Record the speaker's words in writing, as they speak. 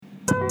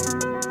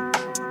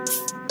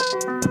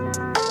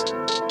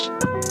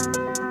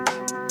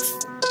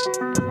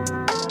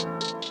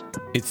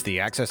It's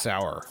the Access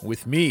Hour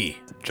with me,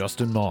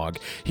 Justin Mogg,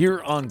 here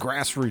on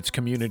Grassroots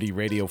Community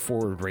Radio,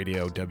 Forward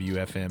Radio,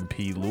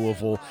 WFMP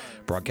Louisville,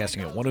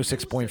 broadcasting at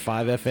 106.5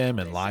 FM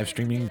and live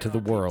streaming to the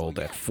world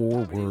at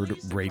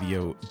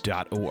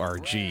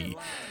forwardradio.org.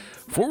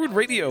 Forward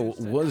Radio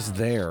was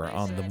there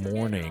on the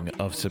morning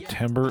of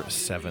September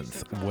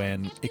 7th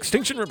when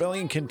Extinction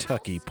Rebellion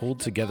Kentucky pulled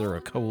together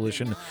a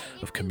coalition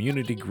of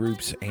community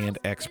groups and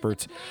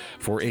experts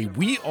for a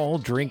We All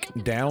Drink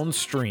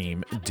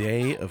Downstream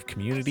Day of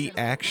Community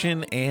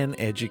Action and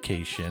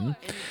Education,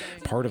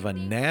 part of a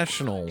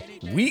national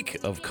week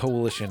of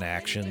coalition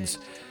actions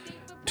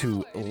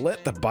to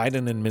let the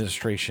Biden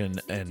administration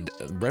and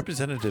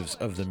representatives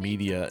of the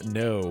media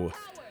know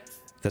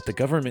that the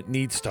government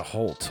needs to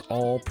halt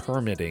all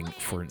permitting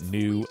for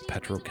new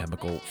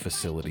petrochemical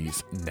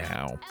facilities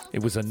now.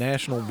 It was a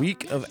national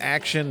week of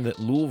action that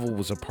Louisville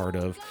was a part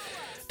of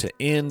to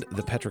end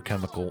the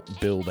petrochemical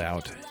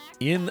build-out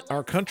in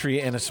our country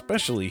and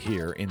especially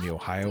here in the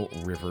Ohio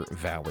River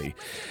Valley.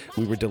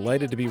 We were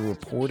delighted to be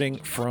reporting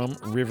from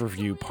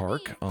Riverview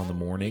Park on the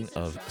morning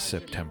of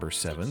September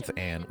 7th,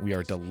 and we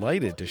are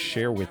delighted to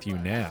share with you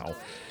now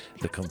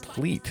the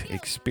complete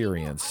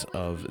experience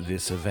of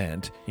this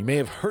event. You may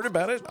have heard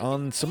about it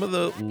on some of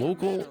the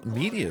local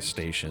media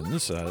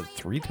stations.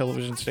 3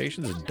 television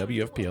stations and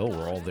WFPL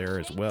were all there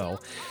as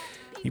well.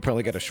 You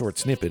probably got a short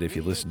snippet if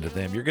you listen to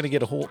them. You're going to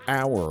get a whole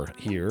hour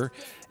here,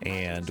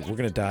 and we're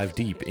going to dive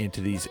deep into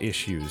these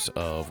issues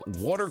of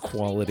water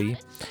quality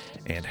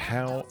and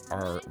how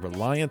our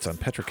reliance on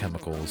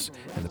petrochemicals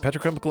and the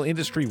petrochemical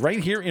industry right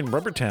here in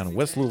Rubbertown,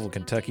 West Louisville,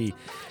 Kentucky,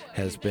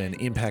 has been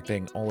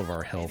impacting all of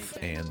our health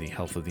and the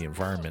health of the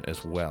environment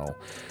as well.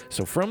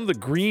 So from the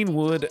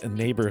Greenwood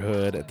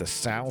neighborhood at the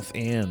south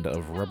end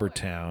of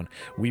Rubbertown,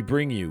 we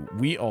bring you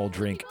We All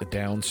Drink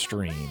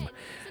Downstream,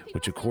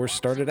 which of course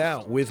started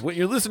out with what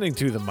you're listening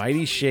to, the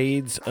Mighty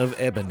Shades of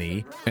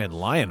Ebony and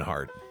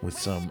Lionheart, with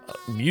some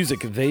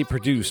music they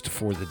produced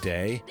for the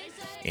day.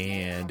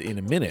 And in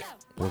a minute,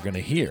 we're going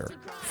to hear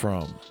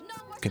from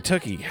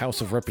Kentucky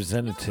House of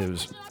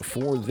Representatives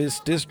for this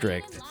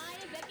district.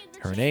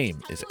 Her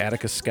name is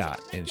Attica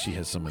Scott, and she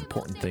has some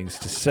important things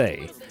to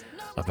say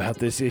about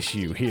this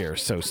issue here.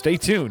 So stay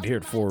tuned here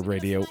at Forward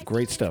Radio.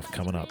 Great stuff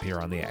coming up here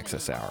on the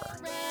Access Hour.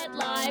 Red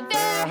line,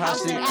 Fair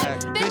Housing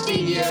Act, 50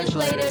 years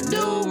later,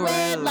 new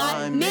red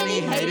line, many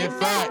hated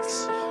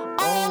facts.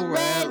 Old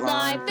red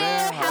line,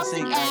 Fair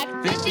Housing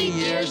Act, 50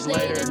 years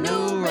later,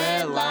 new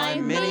red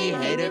line, many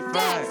hated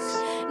facts.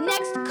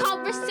 Next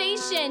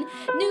conversation,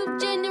 new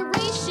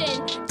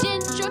generation,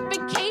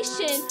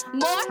 gentrification,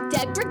 more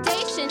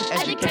degradation.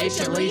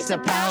 Education leads to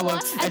power,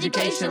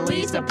 education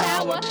leads to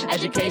power,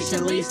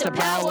 education leads to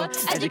power,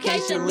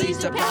 education leads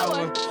to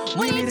power.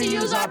 We need to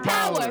use our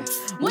power,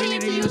 we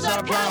need to use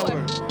our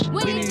power,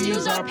 we need to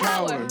use our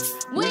power,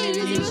 we need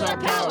to use our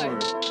power.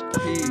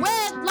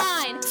 Red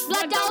line,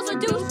 black dollars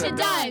reduced to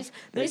dimes.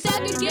 They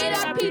segregate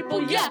our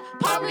people, yeah,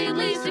 poverty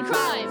leads to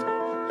crime.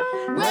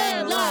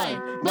 Red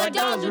line, black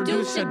dollars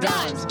reduced to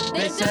dimes.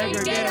 They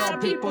segregate our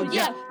people,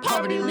 yeah,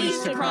 poverty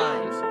leads to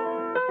crimes.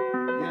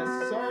 Yes,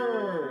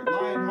 sir.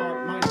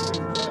 Lionheart, Mike.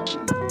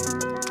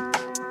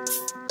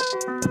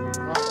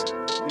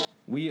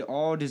 We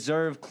all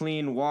deserve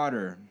clean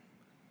water.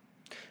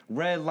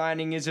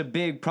 Redlining is a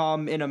big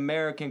problem in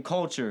American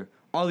culture.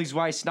 All these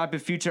whites sniping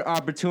future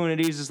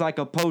opportunities is like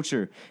a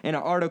poacher. In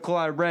an article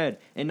I read,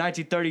 in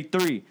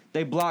 1933,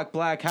 they blocked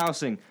black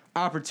housing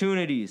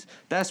opportunities.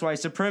 That's white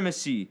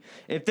supremacy.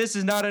 If this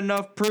is not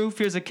enough proof,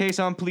 here's a case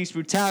on police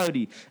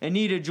brutality.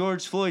 Anita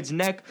George Floyd's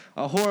neck,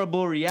 a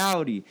horrible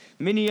reality.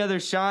 Many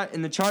others shot,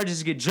 and the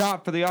charges get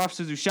dropped for the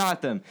officers who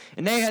shot them.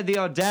 And they had the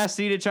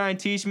audacity to try and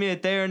teach me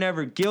that they are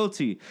never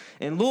guilty.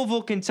 In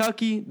Louisville,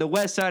 Kentucky, the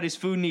west side is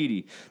food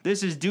needy.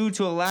 This is due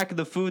to a lack of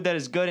the food that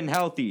is good and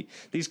healthy.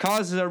 These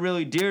causes are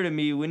really dear to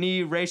me. We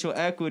need racial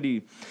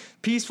equity.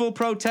 Peaceful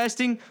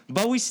protesting,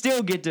 but we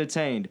still get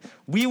detained.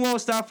 We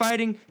won't stop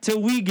fighting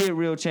till we get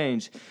real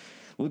change.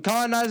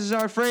 Colonizers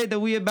are afraid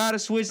that we about to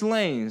switch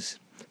lanes.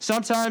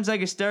 Sometimes I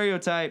get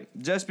stereotyped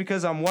just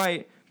because I'm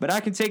white, but I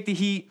can take the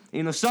heat.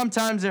 You know,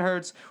 sometimes it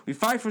hurts. We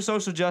fight for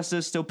social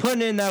justice, still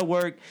putting in that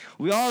work.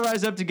 We all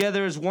rise up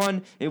together as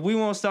one, and we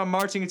won't stop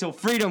marching until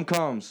freedom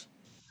comes.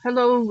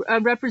 Hello,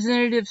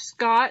 Representative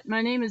Scott.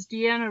 My name is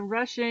Deanna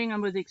Rushing.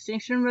 I'm with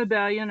Extinction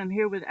Rebellion. I'm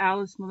here with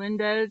Alice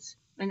Melendez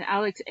and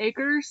Alex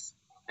Akers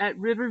at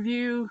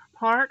Riverview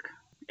Park,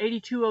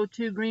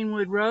 8202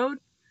 Greenwood Road.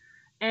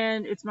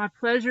 And it's my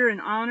pleasure and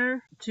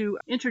honor to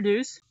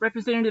introduce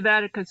Representative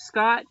Attica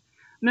Scott,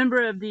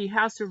 member of the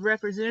House of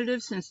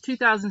Representatives since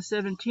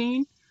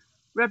 2017,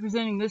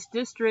 representing this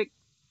district,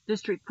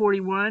 District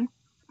 41.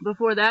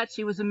 Before that,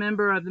 she was a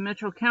member of the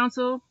Metro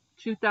Council,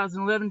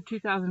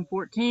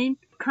 2011-2014,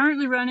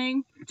 currently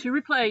running to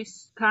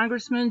replace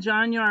Congressman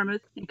John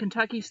Yarmouth in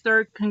Kentucky's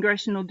 3rd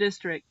Congressional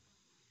District.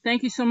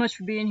 Thank you so much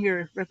for being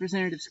here,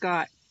 Representative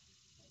Scott.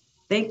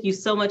 Thank you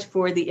so much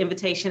for the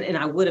invitation. And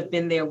I would have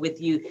been there with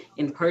you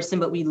in person,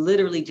 but we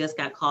literally just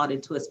got called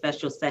into a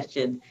special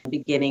session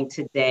beginning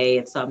today.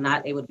 And so I'm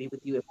not able to be with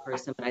you in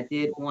person, but I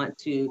did want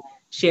to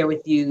share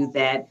with you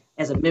that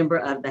as a member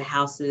of the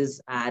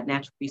House's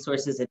Natural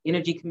Resources and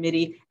Energy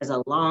Committee, as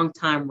a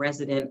longtime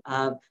resident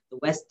of the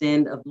West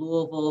End of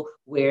Louisville,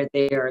 where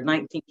there are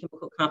 19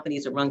 chemical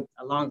companies along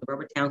the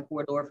Rubbertown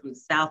corridor from the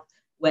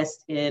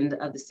southwest end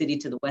of the city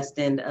to the west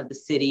end of the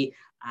city,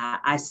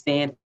 I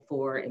stand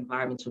for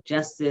environmental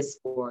justice,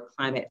 for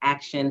climate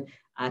action,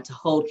 to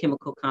hold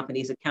chemical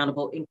companies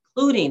accountable,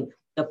 including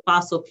the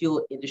fossil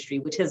fuel industry,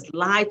 which has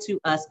lied to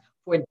us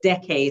for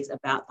decades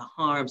about the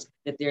harms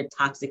that their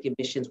toxic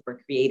emissions were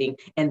creating.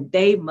 And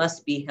they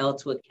must be held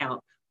to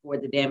account for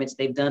the damage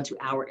they've done to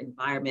our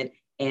environment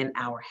and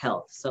our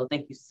health. So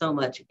thank you so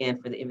much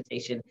again for the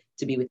invitation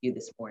to be with you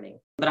this morning.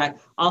 But I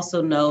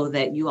also know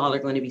that you all are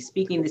going to be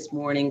speaking this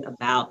morning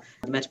about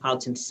the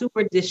Metropolitan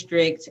Sewer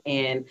District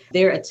and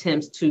their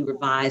attempts to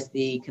revise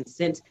the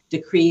consent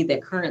decree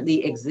that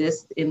currently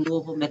exists in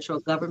Louisville Metro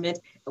government.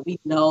 And we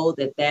know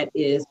that that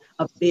is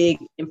a big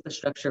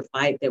infrastructure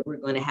fight that we're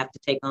going to have to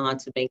take on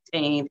to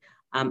maintain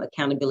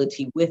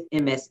accountability with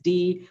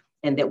MSD,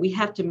 and that we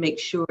have to make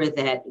sure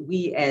that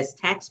we as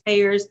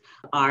taxpayers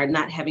are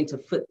not having to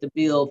foot the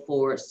bill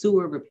for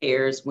sewer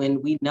repairs when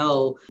we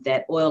know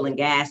that oil and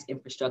gas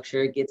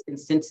infrastructure gets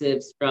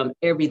incentives from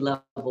every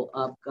level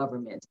of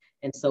government.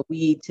 And so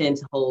we tend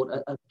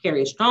to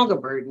carry a stronger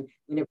burden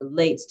when it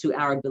relates to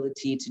our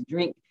ability to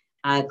drink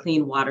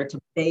clean water,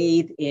 to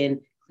bathe in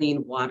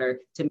clean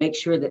water, to make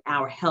sure that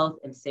our health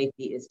and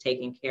safety is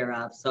taken care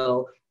of.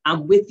 So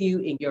I'm with you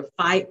in your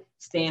fight.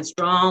 Stand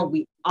strong.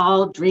 We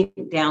all drink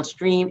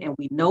downstream and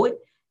we know it.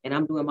 And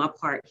I'm doing my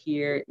part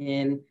here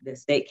in the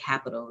state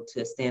capitol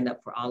to stand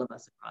up for all of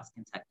us across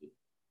Kentucky.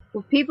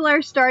 Well, people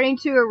are starting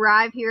to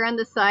arrive here on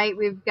the site.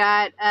 We've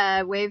got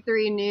Wave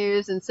 3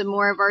 News and some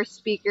more of our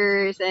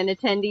speakers and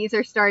attendees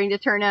are starting to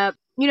turn up.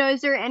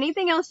 Is there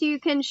anything else you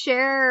can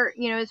share,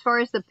 as far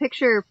as the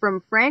picture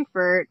from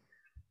Frankfurt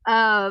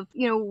of,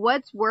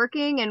 what's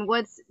working and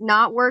what's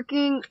not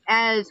working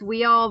as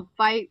we all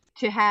fight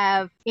to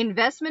have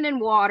investment in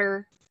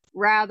water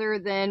rather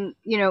than,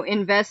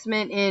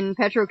 investment in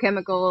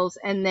petrochemicals,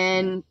 and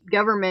then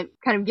government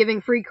kind of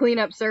giving free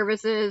cleanup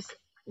services,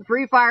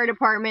 free fire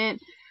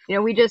department.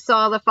 We just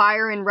saw the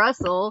fire in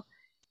Russell,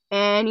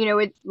 and,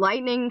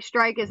 lightning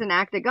strike is an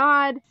act of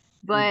God,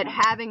 but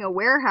having a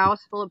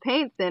warehouse full of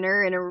paint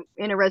thinner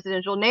in a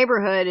residential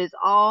neighborhood is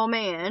all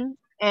man.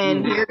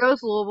 And here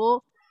goes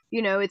Louisville.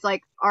 It's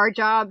like our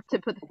job to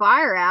put the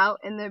fire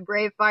out, and the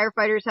brave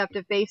firefighters have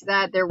to face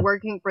that. They're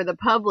working for the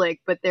public,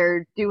 but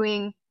they're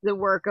doing the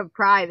work of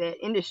private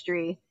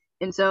industry.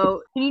 And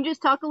so can you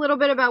just talk a little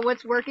bit about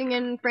what's working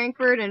in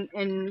Frankfurt and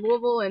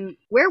Louisville, and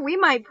where we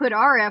might put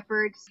our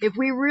efforts if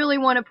we really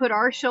want to put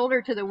our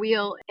shoulder to the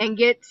wheel and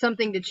get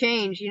something to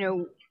change?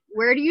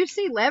 Where do you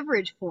see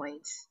leverage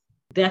points?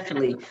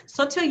 Definitely.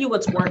 So I'll tell you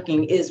what's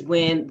working is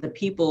when the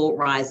people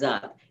rise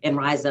up and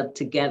rise up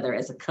together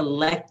as a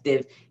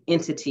collective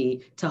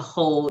entity to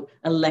hold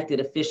elected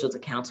officials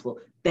accountable.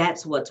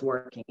 That's what's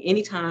working.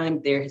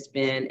 Anytime there has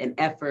been an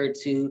effort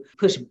to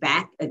push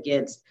back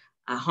against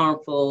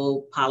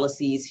harmful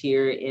policies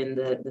here in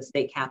the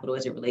state capitol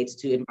as it relates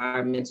to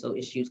environmental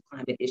issues,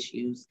 climate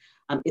issues,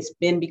 it's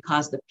been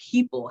because the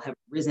people have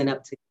risen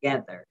up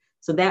together.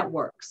 So that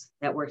works.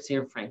 That works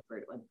here in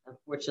Frankfurt.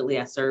 Unfortunately,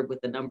 I serve with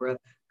a number of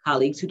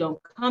colleagues who don't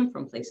come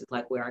from places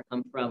like where I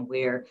come from,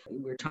 where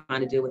we're trying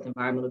to deal with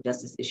environmental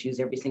justice issues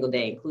every single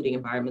day, including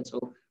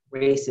environmental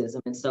racism.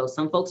 And so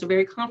some folks are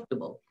very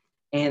comfortable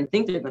and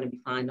think they're going to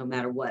be fine no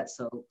matter what.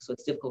 So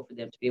it's difficult for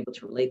them to be able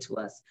to relate to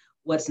us.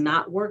 What's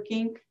not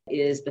working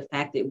is the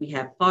fact that we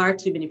have far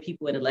too many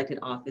people in elected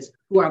office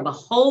who are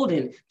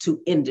beholden to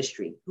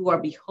industry, who are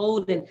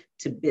beholden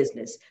to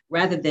business,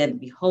 rather than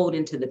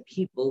beholden to the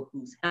people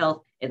whose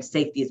health and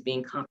safety is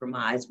being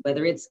compromised,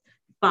 whether it's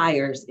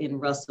fires in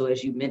Russell,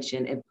 as you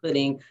mentioned, and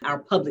putting our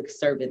public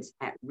servants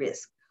at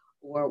risk,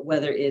 or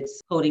whether it's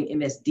holding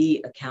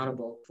MSD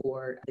accountable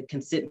for the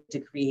consent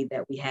decree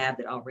that we have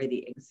that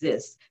already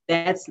exists.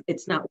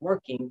 It's not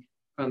working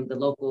from the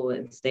local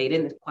and state,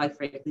 and quite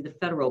frankly, the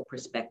federal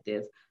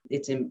perspective.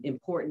 It's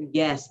important,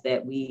 yes,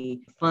 that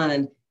we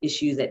fund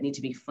issues that need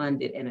to be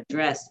funded and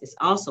addressed. It's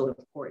also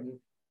important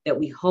that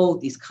we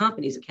hold these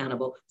companies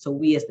accountable so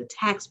we as the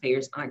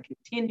taxpayers aren't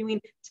continuing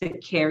to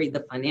carry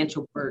the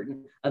financial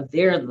burden of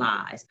their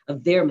lies,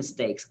 of their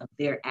mistakes, of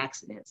their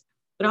accidents.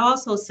 But I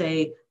also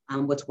say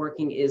what's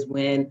working is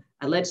when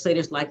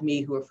legislators like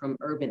me who are from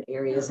urban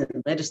areas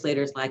and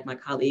legislators like my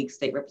colleague,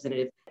 State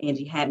Representative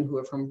Angie Haddon, who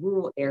are from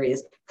rural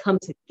areas, come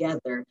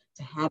together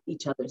to have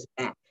each other's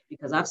back.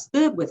 Because I've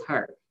stood with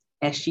her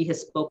as she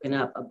has spoken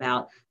up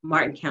about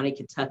Martin County,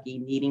 Kentucky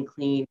needing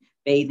clean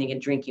bathing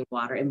and drinking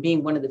water, and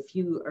being one of the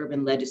few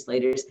urban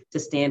legislators to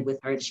stand with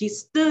her. And she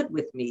stood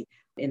with me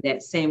in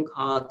that same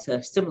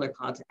similar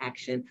call to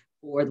action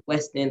for the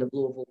West End of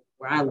Louisville,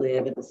 where I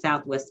live at the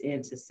Southwest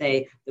end to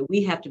say that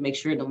we have to make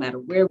sure no matter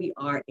where we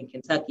are in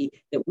Kentucky,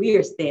 that we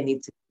are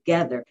standing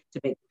together to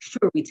make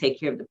sure we take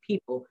care of the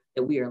people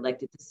that we are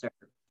elected to serve.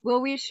 Well,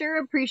 we sure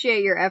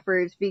appreciate your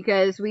efforts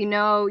because we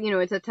know,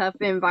 it's a tough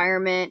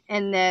environment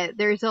and that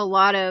there's a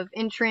lot of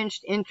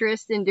entrenched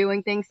interest in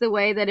doing things the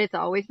way that it's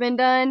always been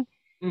done.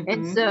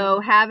 And so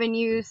having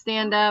you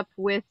stand up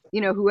with,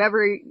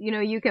 whoever,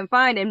 you can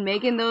find and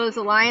making those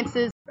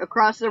alliances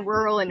across the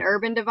rural and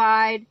urban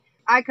divide.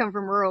 I come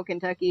from rural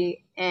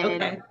Kentucky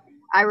and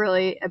I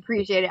really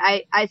appreciate it.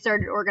 I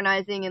started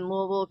organizing in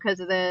Louisville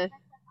because of the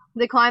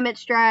climate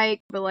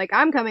strike, but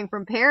I'm coming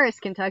from Paris,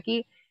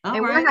 Kentucky.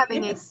 And we're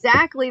having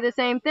exactly the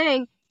same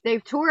thing.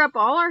 They've tore up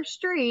all our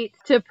streets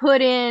to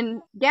put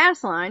in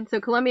gas line. So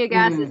Columbia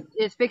Gas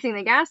is fixing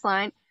the gas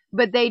line,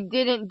 but they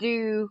didn't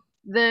do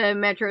the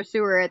metro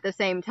sewer at the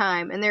same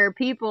time. And there are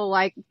people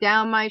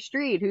down my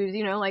street who's,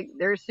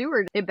 their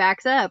sewer, it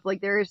backs up.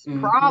 There's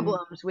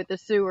problems with the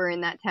sewer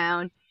in that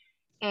town.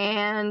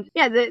 And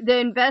yeah, the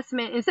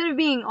investment, instead of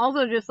being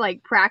also just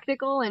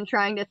practical and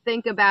trying to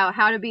think about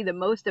how to be the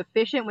most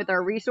efficient with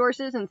our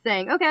resources and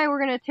saying, okay,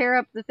 we're going to tear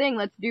up the thing,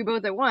 let's do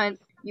both at once,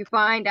 you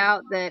find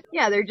out that,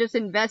 they're just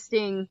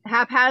investing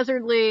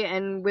haphazardly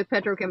and with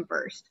petrochem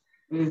first.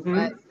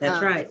 But,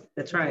 That's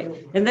right.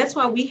 And that's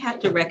why we have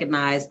to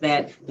recognize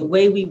that the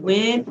way we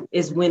win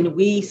is when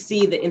we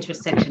see the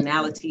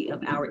intersectionality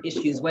of our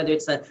issues, whether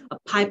it's a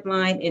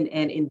pipeline in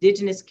an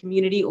indigenous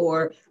community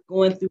or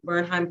going through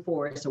Bernheim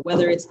Forest, or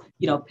whether it's,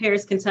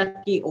 Paris,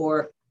 Kentucky,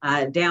 or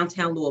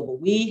downtown Louisville.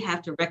 We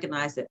have to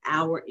recognize that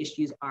our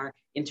issues are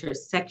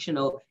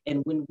intersectional.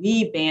 And when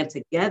we band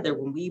together,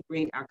 when we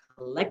bring our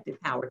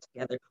collective power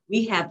together,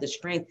 we have the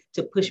strength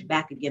to push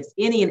back against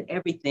any and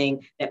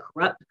everything that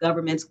corrupt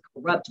governments,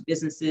 corrupt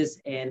businesses,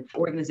 and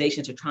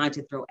organizations are trying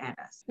to throw at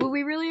us. Well,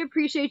 we really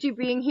appreciate you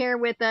being here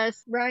with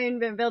us. Ryan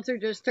Van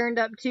Velzer just turned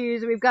up too,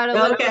 so we've got a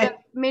little bit of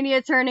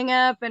media turning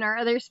up and our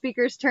other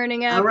speakers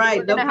turning up. All right,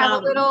 we're going to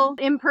have a little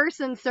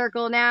in-person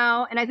circle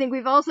now, and I think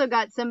we've also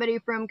got somebody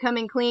from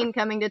Coming Clean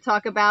coming to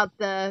talk about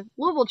the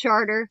Louisville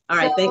Charter. All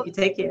right, thank you.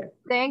 Take care.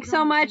 Thanks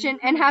so much, and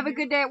have a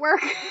good day at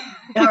work.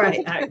 All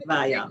right,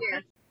 bye, y'all.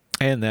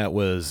 And that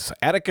was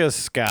Attica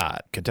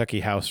Scott, Kentucky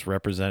House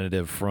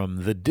Representative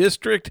from the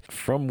district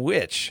from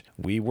which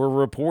we were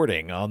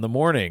reporting on the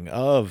morning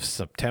of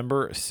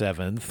September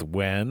 7th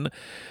when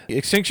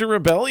Extinction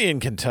Rebellion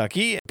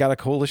Kentucky got a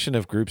coalition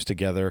of groups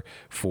together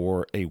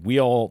for a We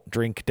All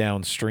Drink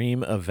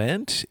Downstream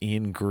event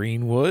in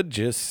Greenwood,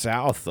 just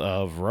south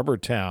of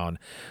Rubbertown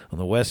on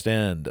the west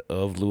end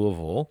of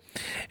Louisville.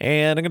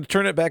 And I'm going to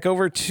turn it back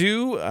over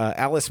to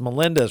Alice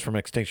Melendez from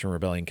Extinction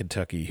Rebellion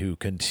Kentucky, who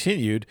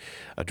continued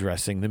addressing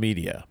the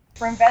media.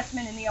 For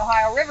investment in the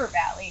Ohio River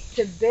Valley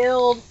to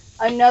build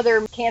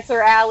another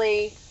Cancer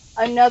Alley,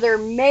 another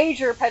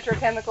major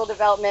petrochemical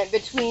development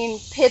between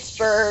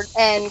Pittsburgh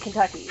and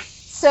Kentucky.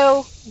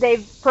 So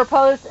they've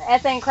proposed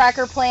ethane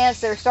cracker plants.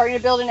 They're starting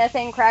to build an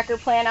ethane cracker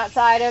plant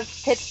outside of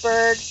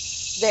Pittsburgh.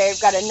 They've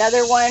got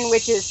another one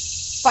which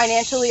is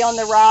financially on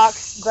the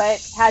rocks,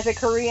 but has a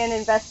Korean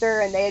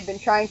investor, and they had been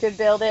trying to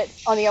build it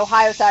on the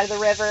Ohio side of the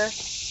river.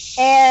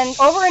 And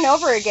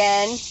over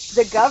again,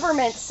 the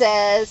government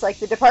says,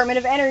 the Department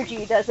of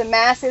Energy does a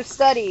massive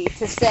study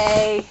to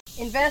say,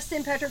 invest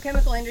in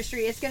petrochemical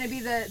industry. It's going to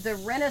be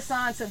the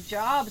renaissance of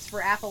jobs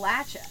for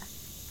Appalachia.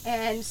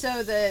 And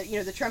so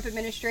the Trump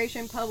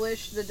administration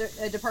published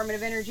the Department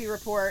of Energy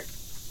report,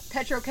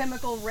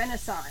 Petrochemical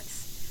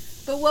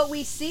Renaissance. But what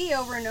we see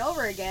over and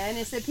over again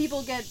is that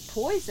people get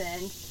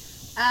poisoned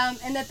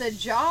and that the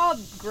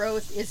job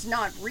growth is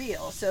not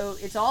real. So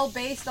it's all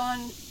based on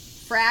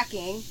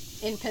fracking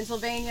in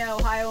Pennsylvania,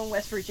 Ohio, and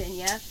West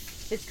Virginia.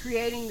 It's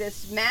creating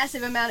this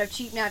massive amount of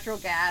cheap natural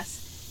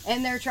gas,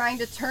 and they're trying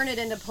to turn it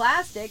into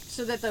plastic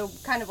so that the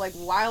kind of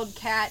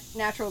wildcat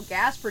natural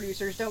gas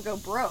producers don't go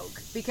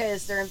broke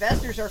because their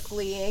investors are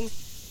fleeing,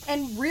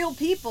 and real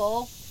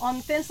people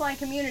on fence line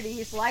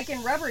communities like in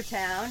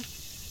Rubbertown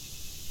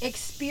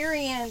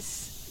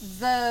experience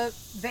the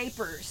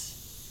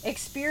vapors,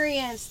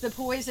 experience the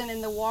poison in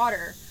the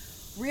water.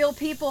 Real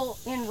people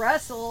in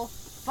Russell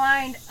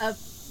find a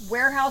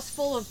warehouse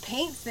full of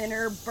paint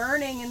thinner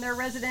burning in their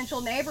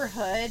residential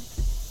neighborhood,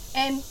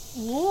 and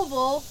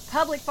Louisville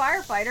public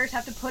firefighters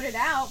have to put it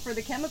out for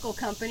the chemical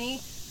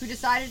company who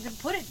decided to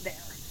put it there.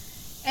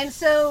 And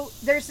so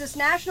there's this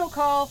national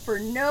call for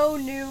no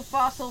new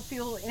fossil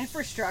fuel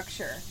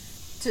infrastructure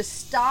to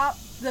stop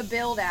the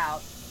build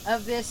out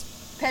of this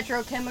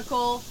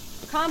petrochemical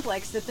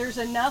complex, that there's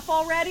enough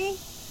already.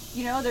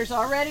 There's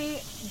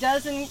already a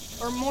dozen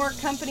or more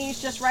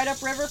companies just right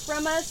upriver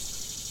from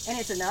us, and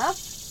it's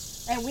enough.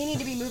 And we need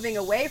to be moving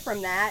away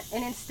from that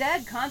and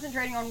instead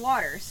concentrating on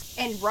waters.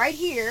 And right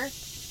here,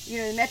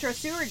 the Metro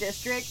Sewer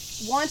District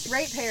wants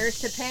ratepayers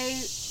to pay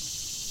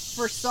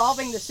for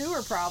solving the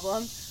sewer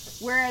problem,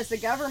 whereas the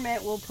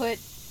government will put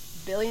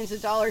billions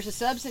of dollars of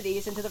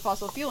subsidies into the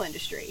fossil fuel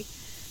industry.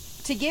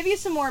 To give you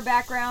some more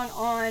background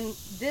on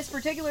this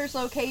particular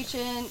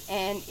location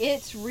and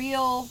its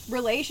real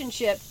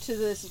relationship to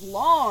this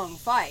long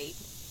fight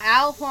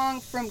Al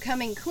Huang from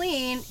Coming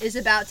Clean is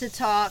about to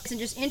talk and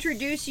just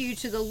introduce you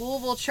to the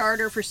Louisville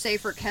Charter for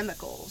Safer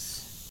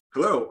Chemicals.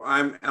 Hello,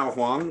 I'm Al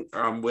Huang.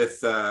 I'm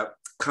with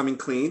Coming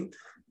Clean,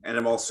 and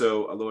I'm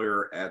also a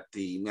lawyer at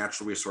the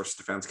Natural Resource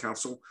Defense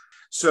Council.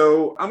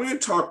 So I'm going to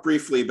talk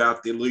briefly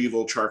about the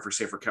Louisville Charter for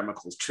Safer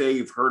Chemicals. Today,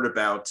 you've heard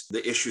about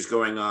the issues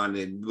going on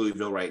in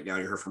Louisville right now.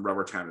 You heard from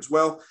Rubbertown as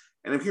well.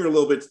 And I'm here a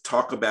little bit to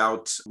talk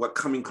about what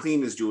Coming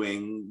Clean is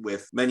doing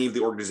with many of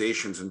the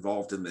organizations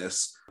involved in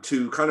this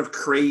to kind of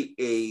create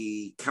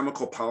a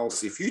chemical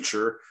policy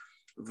future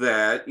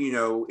that, you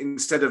know,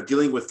 instead of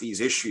dealing with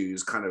these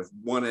issues kind of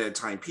one at a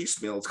time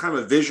piecemeal, it's kind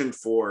of a vision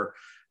for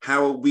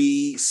how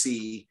we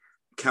see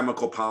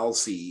chemical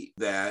policy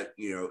that,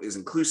 you know, is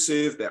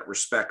inclusive, that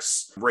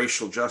respects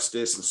racial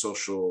justice and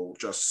social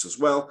justice as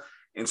well.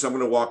 And so I'm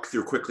going to walk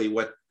through quickly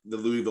what the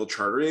Louisville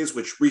Charter is,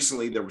 which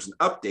recently there was an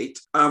update.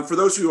 For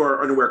those who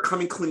are unaware,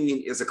 Coming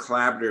Clean is a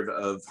collaborative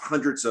of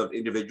hundreds of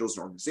individuals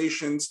and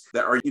organizations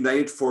that are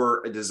united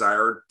for a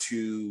desire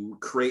to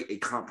create a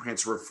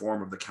comprehensive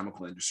reform of the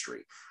chemical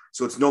industry.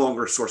 So it's no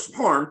longer a source of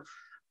harm.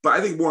 But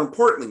I think more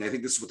importantly, I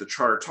think this is what the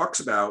Charter talks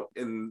about,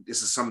 and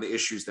this is some of the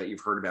issues that you've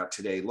heard about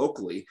today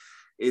locally,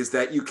 is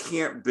that you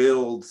can't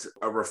build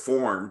a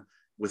reform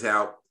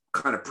without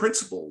kind of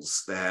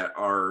principles that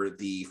are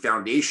the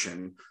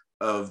foundation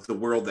of the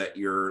world that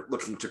you're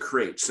looking to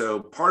create. So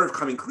part of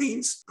Coming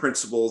Clean's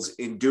principles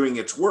in doing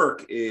its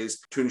work is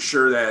to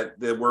ensure that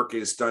the work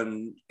is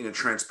done in a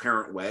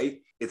transparent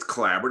way. It's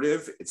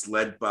collaborative, it's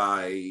led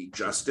by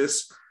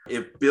justice.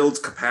 It builds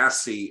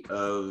capacity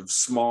of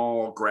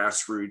small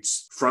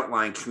grassroots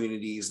frontline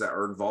communities that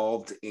are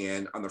involved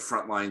and on the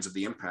front lines of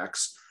the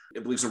impacts.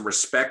 It believes in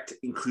respect,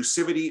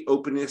 inclusivity,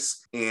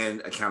 openness,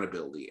 and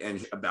accountability.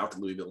 And about the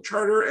Louisville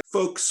Charter,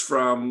 folks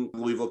from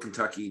Louisville,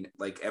 Kentucky,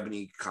 like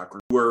Ebony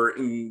Cochran, were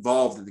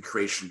involved in the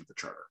creation of the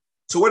Charter.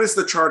 So what is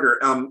the Charter?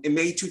 In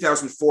May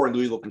 2004 in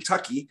Louisville,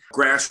 Kentucky,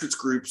 grassroots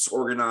groups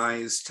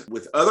organized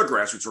with other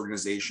grassroots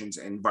organizations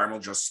and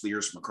environmental justice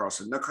leaders from across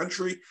the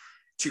country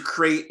to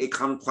create a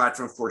common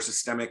platform for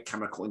systemic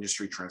chemical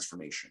industry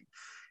transformation.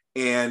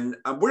 And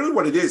really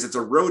what it is, it's a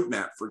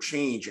roadmap for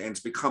change, and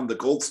it's become the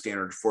gold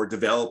standard for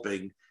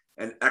developing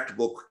an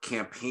equitable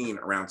campaign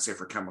around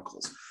safer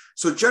chemicals.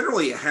 So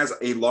generally it has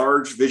a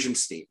large vision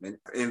statement,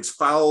 and it's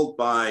followed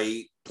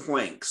by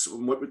planks.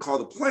 And what we call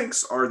the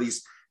planks are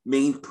these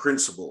main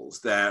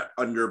principles that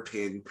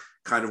underpin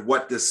kind of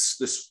what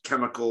this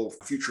chemical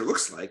future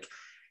looks like.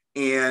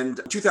 And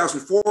in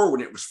 2004,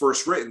 when it was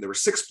first written, there were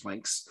 6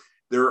 planks.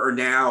 There are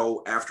now,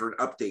 after an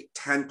update,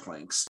 10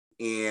 planks.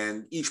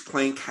 And each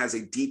plank has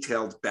a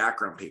detailed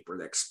background paper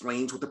that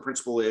explains what the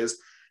principle is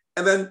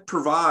and then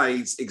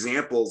provides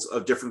examples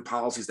of different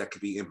policies that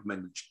could be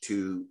implemented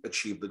to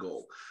achieve the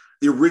goal.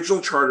 The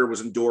original charter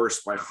was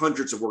endorsed by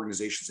hundreds of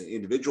organizations and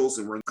individuals,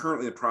 and we're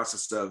currently in the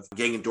process of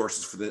getting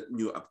endorsements for the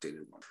new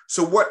updated one.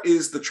 So what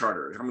is the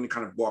charter? I'm going to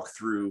kind of walk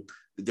through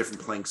the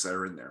different planks that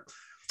are in there.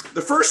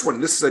 The first one,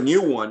 this is a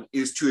new one,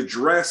 is to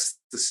address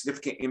the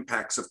significant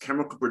impacts of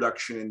chemical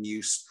production and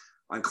use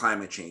on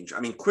climate change. I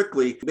mean,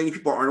 quickly, many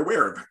people aren't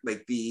aware of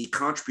like the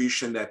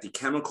contribution that the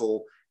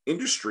chemical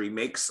industry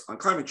makes on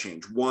climate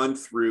change. One,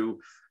 through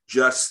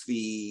just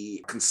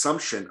the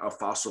consumption of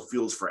fossil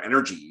fuels for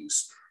energy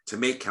use to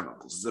make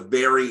chemicals. It's a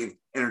very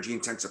energy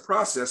intensive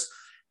process,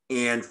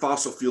 and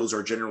fossil fuels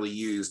are generally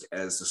used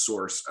as the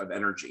source of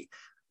energy.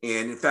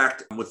 And in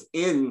fact,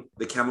 within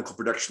the chemical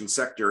production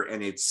sector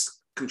and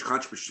its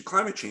contribution to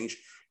climate change,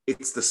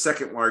 it's the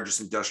second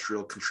largest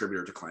industrial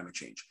contributor to climate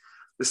change.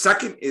 The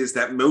second is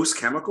that most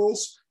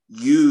chemicals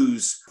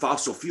use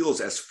fossil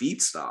fuels as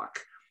feedstock,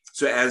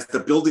 so as the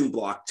building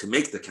block to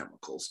make the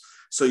chemicals.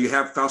 So you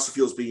have fossil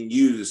fuels being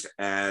used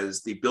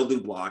as the building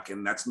block,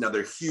 and that's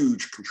another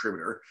huge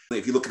contributor.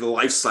 If you look at the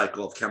life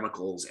cycle of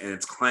chemicals and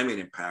its climate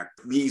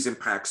impact, these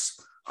impacts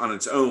on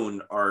its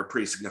own are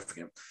pretty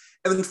significant.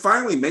 And then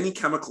finally, many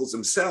chemicals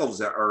themselves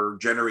that are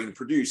generated and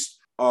produced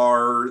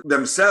are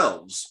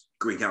themselves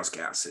greenhouse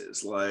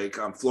gases, like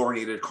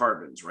fluorinated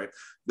carbons, right?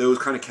 Those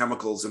kind of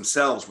chemicals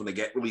themselves, when they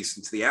get released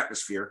into the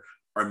atmosphere,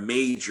 are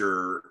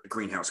major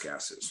greenhouse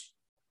gases.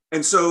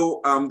 And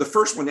so the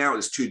first one now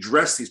is to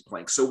address these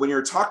planks. So when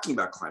you're talking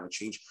about climate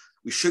change,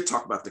 we should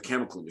talk about the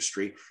chemical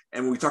industry.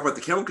 And when we talk about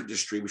the chemical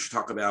industry, we should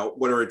talk about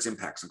what are its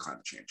impacts on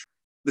climate change.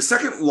 The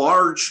second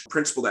large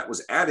principle that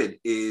was added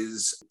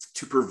is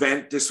to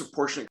prevent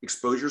disproportionate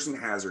exposures and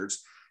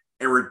hazards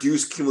and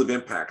reduce cumulative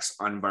impacts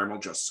on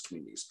environmental justice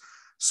communities.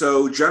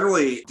 So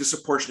generally,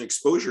 disproportionate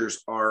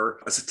exposures are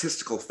a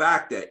statistical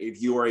fact that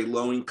if you are a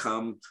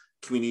low-income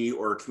community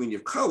or a community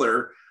of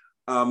color,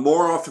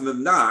 more often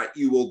than not,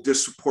 you will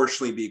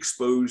disproportionately be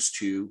exposed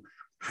to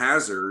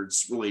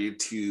hazards related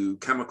to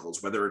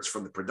chemicals, whether it's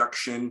from the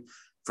production,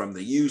 from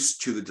the use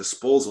to the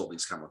disposal of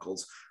these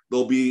chemicals.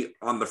 They'll be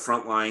on the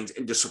front lines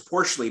and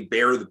disproportionately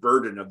bear the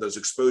burden of those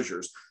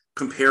exposures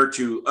compared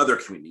to other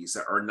communities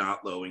that are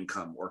not low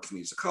income or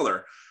communities of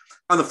color.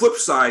 On the flip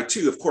side,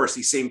 too, of course,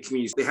 these same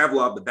communities, they have a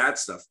lot of the bad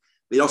stuff,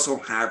 They also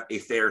have a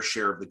fair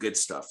share of the good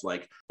stuff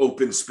like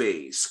open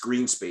space,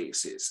 green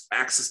spaces,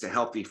 access to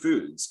healthy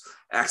foods,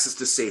 access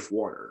to safe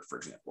water, for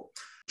example,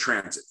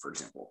 transit, for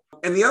example.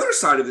 And the other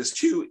side of this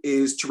too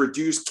is to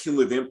reduce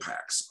cumulative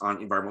impacts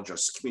on environmental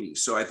justice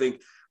communities. So I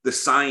think the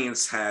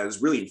science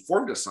has really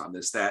informed us on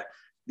this, that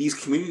these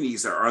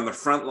communities that are on the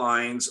front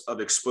lines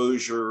of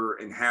exposure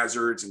and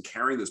hazards and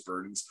carrying those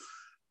burdens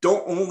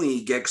don't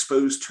only get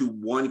exposed to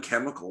one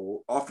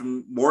chemical,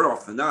 more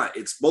often than not,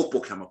 it's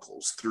multiple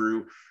chemicals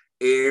through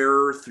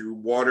air, through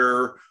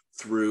water,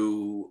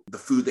 through the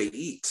food they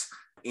eat.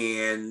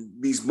 And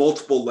these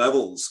multiple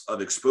levels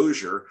of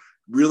exposure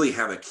really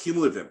have a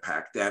cumulative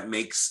impact that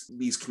makes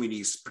these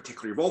communities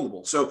particularly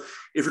vulnerable. So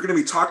if you're going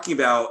to be talking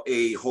about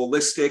a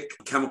holistic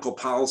chemical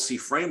policy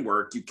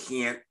framework, you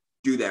can't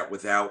do that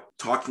without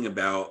talking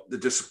about the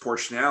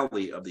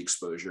disproportionality of the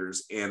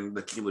exposures and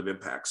the cumulative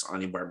impacts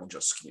on environmental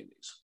justice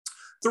communities.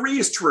 3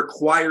 is to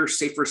require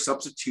safer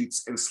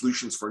substitutes and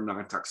solutions for a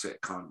non-toxic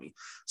economy.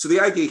 So the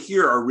idea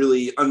here are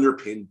really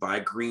underpinned by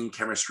green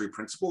chemistry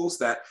principles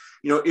that,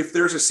 if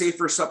there's a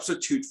safer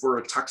substitute for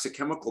a toxic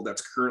chemical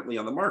that's currently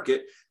on the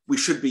market, we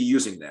should be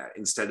using that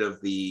instead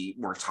of the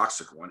more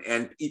toxic one.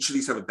 And each of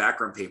these have a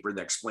background paper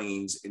that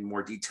explains in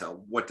more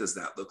detail what does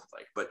that look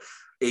like. But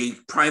a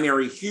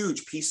primary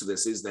huge piece of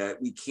this is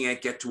that we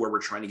can't get to where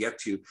we're trying to get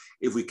to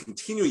if we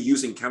continue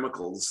using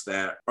chemicals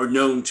that are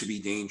known to be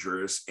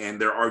dangerous and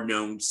there are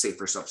known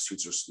safer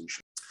substitutes or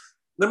solutions.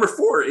 Number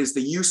 4 is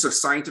the use of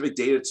scientific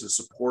data to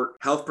support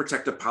health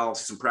protective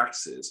policies and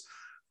practices.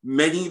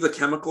 Many of the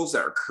chemicals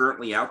that are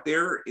currently out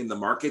there in the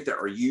market that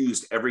are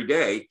used every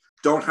day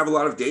don't have a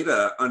lot of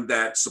data on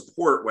that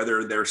support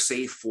whether they're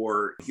safe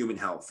for human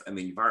health and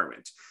the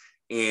environment.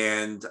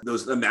 And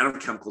the amount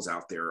of chemicals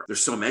out there,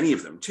 there's so many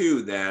of them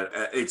too, that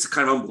it's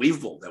kind of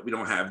unbelievable that we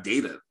don't have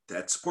data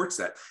that supports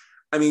that.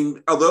 I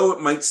mean, although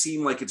it might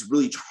seem like it's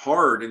really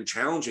hard and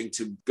challenging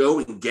to go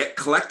and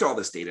collect all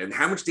this data, and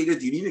how much data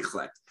do you need to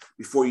collect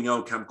before you know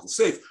a chemical's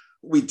safe?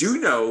 What we do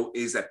know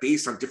is that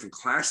based on different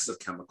classes of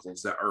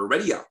chemicals that are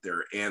already out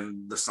there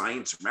and the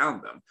science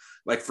around them,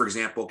 like, for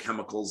example,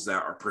 chemicals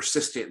that are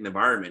persistent in the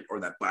environment or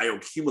that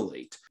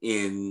bioaccumulate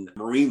in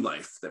marine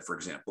life, that, for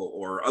example,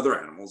 or other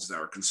animals that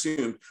are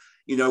consumed,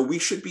 we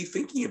should be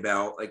thinking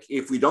about, like,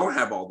 if we don't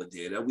have all the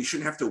data, we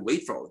shouldn't have to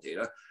wait for all the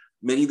data.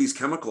 Many of these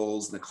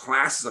chemicals and the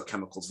classes of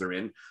chemicals they're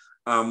in,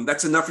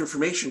 that's enough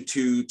information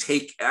to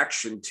take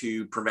action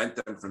to prevent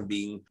them from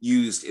being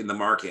used in the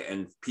market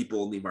and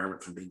people in the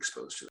environment from being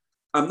exposed to them.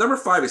 Number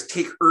 5 is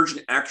take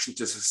urgent action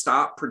to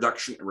stop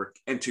production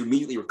and to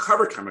immediately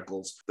recover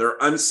chemicals that are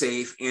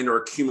unsafe and or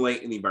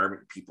accumulate in the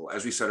environment and people.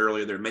 As we said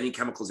earlier, there are many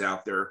chemicals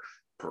out there,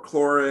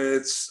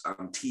 perchlorates,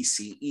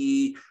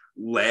 TCE,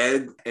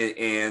 lead,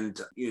 and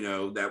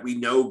that we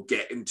know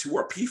get into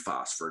our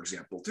PFAS, for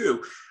example,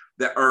 too.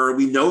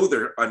 We know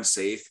they're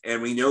unsafe,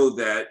 and we know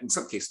that in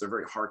some cases they're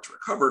very hard to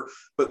recover,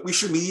 but we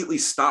should immediately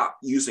stop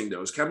using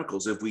those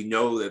chemicals if we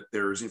know that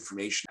there's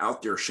information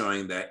out there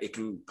showing that it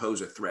can pose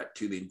a threat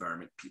to the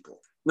environment, people.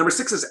 Number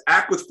 6 is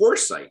act with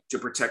foresight to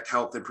protect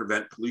health and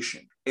prevent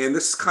pollution. And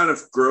this kind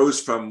of grows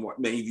from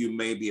what many of you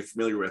may be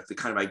familiar with, the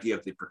kind of idea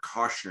of the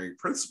precautionary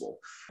principle.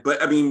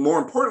 But I mean, more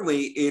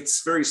importantly,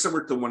 it's very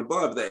similar to the one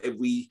above, that if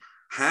we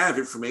have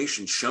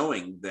information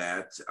showing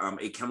that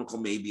a chemical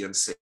may be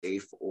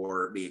unsafe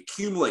or may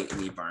accumulate in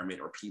the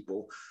environment or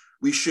people,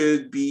 we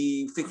should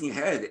be thinking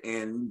ahead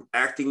and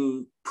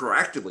acting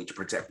proactively to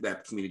protect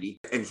that community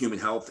and human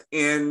health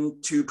and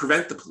to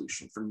prevent the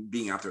pollution from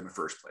being out there in the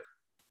first place.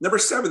 Number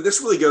 7, this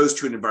really goes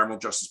to an environmental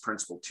justice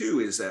principle too,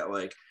 is that,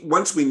 like,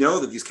 once we know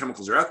that these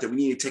chemicals are out there, we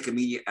need to take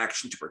immediate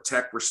action to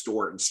protect,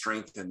 restore, and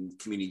strengthen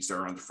communities that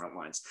are on the front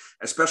lines,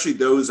 especially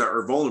those that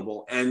are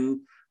vulnerable.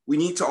 And we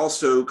need to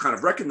also kind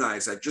of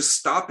recognize that just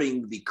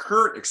stopping the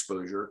current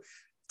exposure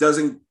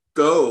doesn't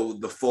go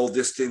the full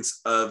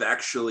distance of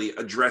actually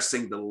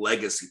addressing the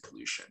legacy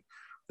pollution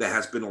that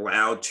has been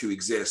allowed to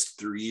exist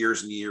through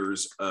years and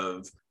years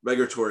of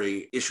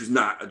regulatory issues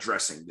not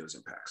addressing those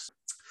impacts.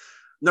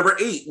 Number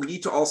 8, we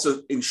need to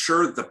also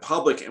ensure that the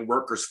public and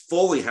workers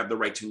fully have the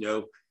right to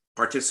know,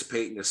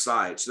 participate, and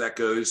decide. So that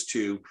goes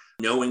to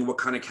knowing what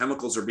kind of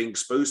chemicals are being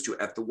exposed to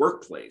at the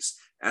workplace,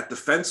 at the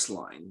fence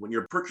line, when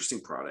you're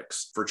purchasing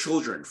products for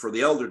children, for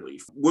the elderly,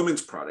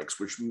 women's products,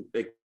 which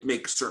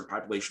make certain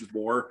populations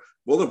more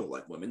vulnerable,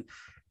 like women.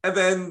 And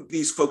then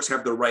these folks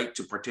have the right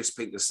to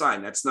participate and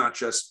decide. That's not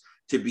just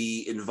to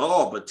be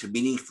involved, but to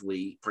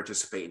meaningfully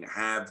participate and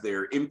have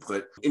their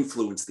input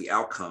influence the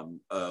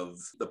outcome of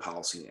the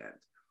policy end.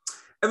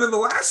 And then the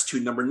last 2,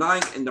 number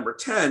 9 and number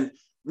 10,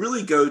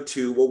 really go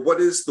to, well, what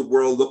does the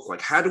world look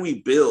like? How do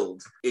we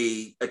build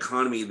an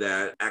economy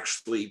that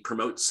actually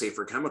promotes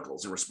safer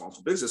chemicals and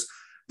responsible business?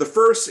 The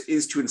first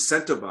is to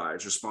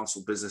incentivize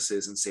responsible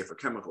businesses and safer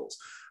chemicals,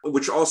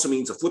 which also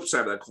means the flip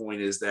side of that coin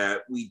is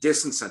that we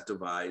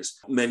disincentivize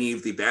many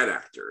of the bad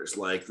actors,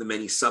 like the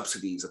many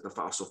subsidies that the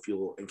fossil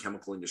fuel and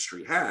chemical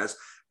industry has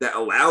that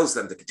allows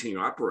them to continue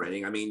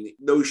operating. I mean,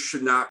 those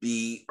should not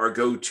be our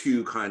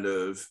go-to kind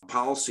of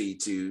policy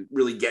to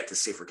really get to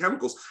safer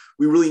chemicals.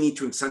 We really need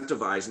to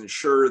incentivize and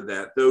ensure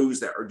that those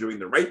that are doing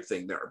the right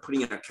thing, that are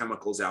putting out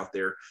chemicals out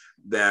there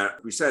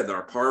that we said that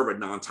are part of a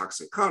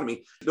non-toxic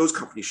economy, those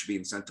companies should be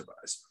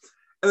incentivized.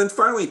 And then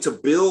finally, to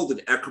build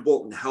an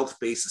equitable and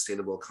health-based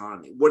sustainable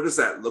economy. What does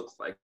that look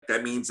like?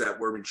 That means that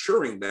we're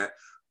ensuring that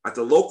at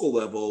the local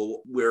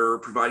level, we're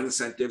providing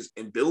incentives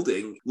and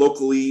building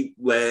locally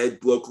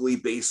led, locally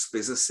based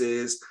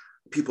businesses,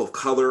 people of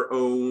color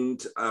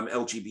owned,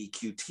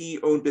 LGBTQ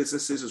owned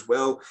businesses as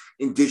well,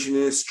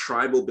 indigenous,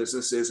 tribal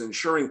businesses,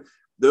 ensuring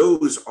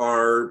those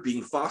are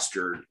being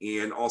fostered,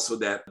 and also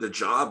that the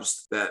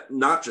jobs that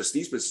not just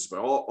these businesses, but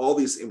all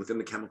these within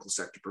the chemical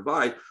sector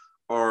provide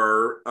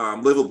are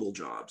livable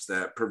jobs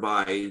that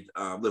provide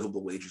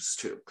livable wages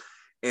too.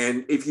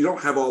 And if you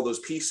don't have all those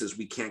pieces,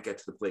 we can't get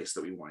to the place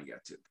that we want to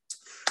get to.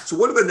 So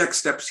what are the next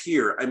steps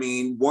here? I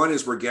mean, one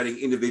is we're getting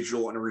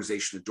individual and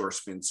organization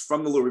endorsements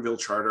from the Louisville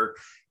Charter.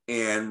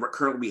 And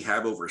currently we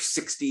have over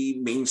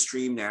 60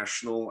 mainstream,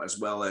 national, as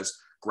well as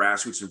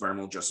grassroots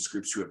environmental justice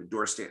groups who have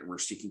endorsed it. And we're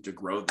seeking to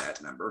grow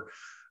that number.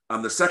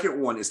 The second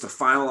one is to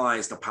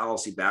finalize the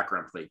policy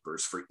background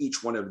papers for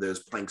each one of those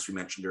planks we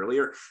mentioned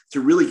earlier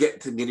to really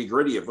get to nitty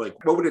gritty of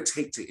like, what would it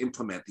take to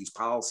implement these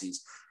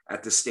policies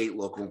at the state,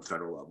 local, and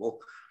federal level.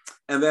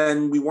 And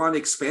then we want to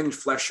expand and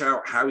flesh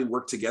out how we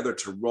work together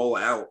to roll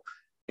out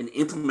and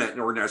implement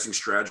an organizing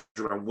strategy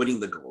around winning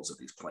the goals of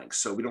these planks.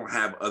 So we don't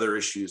have other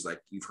issues like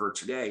you've heard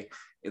today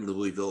in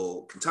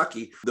Louisville,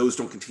 Kentucky. Those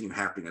don't continue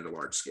happening at a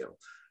large scale.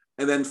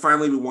 And then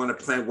finally, we want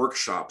to plan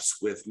workshops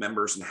with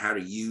members on how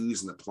to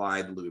use and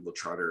apply the Louisville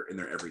Charter in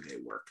their everyday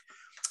work.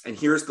 And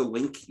here's the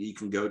link you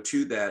can go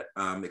to that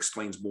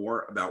explains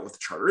more about what the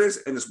charter is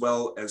and as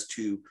well as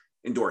to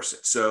endorse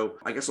it. So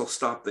I guess I'll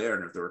stop there.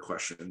 And if there are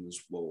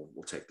questions, we'll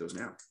take those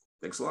now.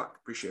 Thanks a lot.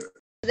 Appreciate it.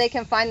 They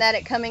can find that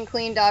at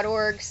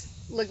comingclean.org,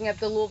 looking up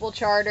the Louisville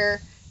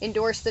Charter,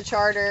 endorse the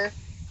charter.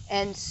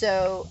 And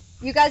so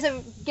you guys are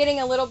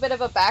getting a little bit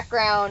of a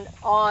background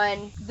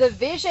on the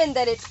vision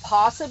that it's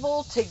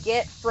possible to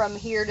get from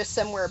here to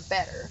somewhere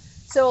better.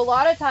 So a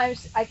lot of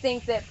times I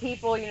think that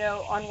people,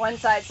 on one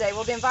side say,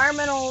 well, the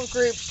environmental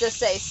groups just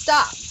say,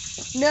 stop.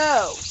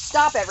 No,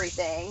 stop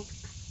everything.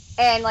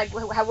 And like,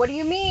 what do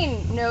you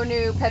mean no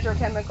new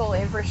petrochemical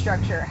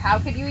infrastructure? How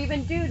could you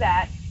even do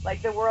that?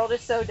 Like, the world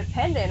is so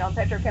dependent on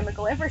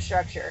petrochemical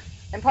infrastructure.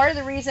 And part of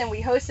the reason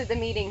we hosted the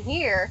meeting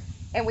here,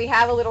 and we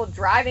have a little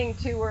driving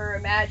tour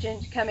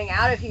imagined coming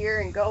out of here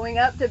and going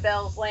up to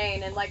Bell's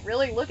Lane and like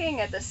really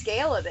looking at the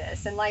scale of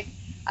this. And like,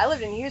 I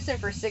lived in Houston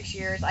for 6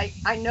 years.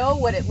 I know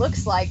what it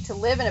looks like to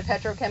live in a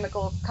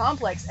petrochemical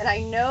complex, and I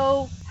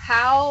know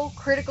how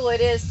critical it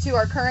is to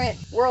our current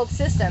world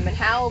system and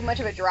how much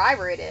of a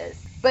driver it is.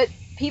 But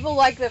people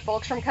like the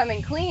folks from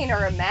Coming Clean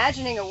are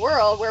imagining a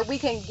world where we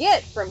can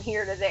get from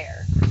here to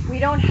there. We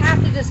don't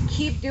have to just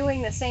keep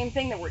doing the same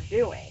thing that we're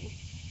doing.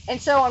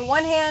 And so on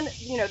one hand,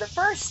 the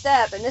first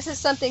step, and this is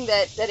something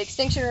that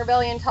Extinction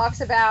Rebellion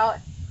talks about,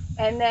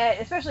 and that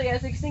especially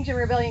as Extinction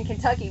Rebellion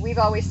Kentucky, we've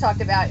always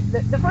talked about,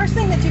 the first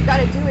thing that you've got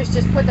to do is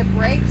just put the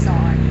brakes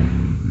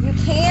on. You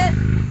can't,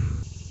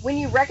 when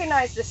you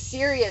recognize the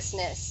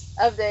seriousness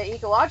of the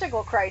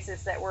ecological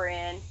crisis that we're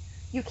in,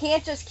 you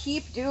can't just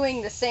keep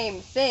doing the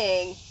same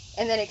thing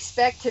and then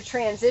expect to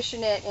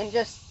transition it and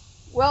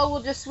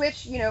we'll just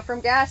switch, from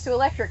gas to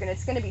electric and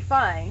it's going to be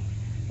fine.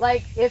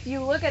 Like, if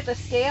you look at the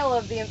scale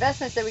of the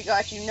investments that we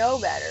got, you know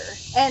better.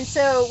 And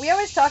so we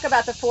always talk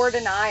about the 4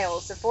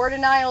 denials. The 4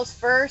 denials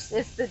first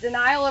is the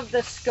denial of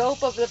the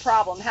scope of the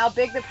problem, how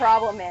big the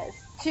problem is.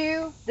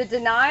 2, the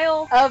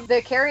denial of the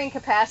carrying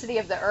capacity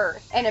of the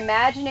earth and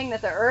imagining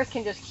that the earth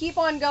can just keep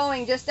on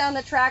going just down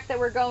the track that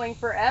we're going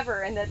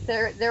forever and that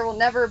there will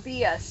never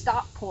be a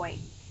stop point.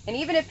 And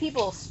even if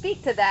people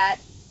speak to that,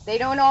 they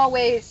don't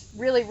always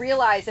really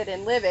realize it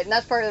and live it. And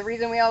that's part of the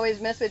reason we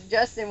always mess with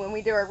Justin when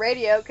we do our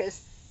radio,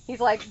 because he's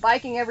like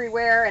biking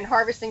everywhere and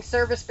harvesting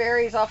service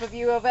berries off of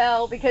U of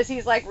L because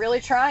he's like really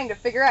trying to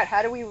figure out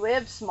how do we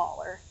live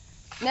smaller.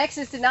 Next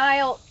is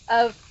denial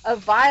of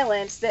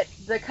violence, that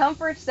the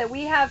comforts that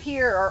we have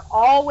here are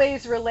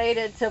always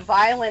related to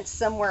violence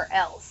somewhere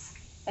else.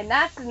 And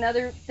that's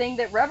another thing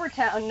that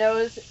Rubbertown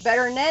knows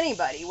better than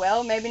anybody.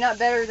 Well, maybe not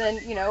better than,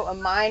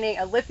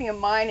 a lithium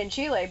mine in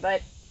Chile,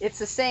 but it's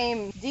the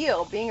same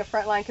deal, being a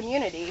frontline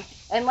community.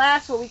 And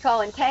last, what we call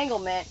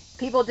entanglement.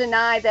 People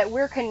deny that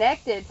we're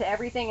connected to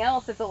everything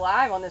else that's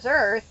alive on this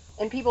earth,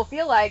 and people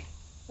feel like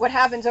what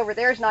happens over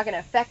there is not going to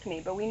affect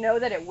me, but we know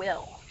that it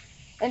will.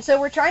 And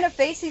so we're trying to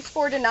face these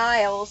 4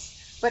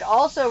 denials, but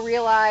also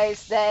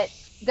realize that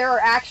there are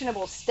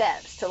actionable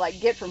steps to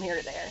get from here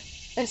to there.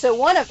 And so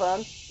one of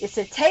them is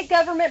to take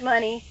government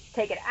money,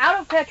 take it out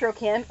of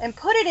petrochem, and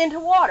put it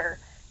into water.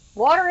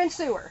 water and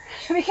sewer,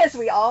 because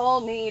we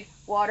all need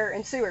water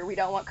and sewer. We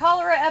don't want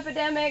cholera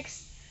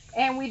epidemics,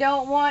 and we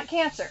don't want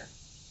cancer,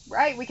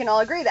 right? We can all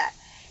agree that.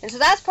 And so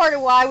that's part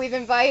of why we've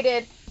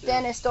invited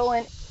Dennis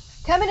Dolan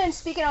coming and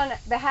speaking on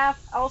behalf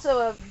also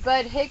of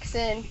Bud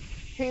Hickson,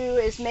 who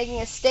is making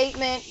a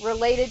statement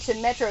related to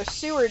Metro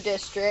Sewer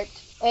District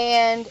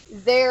and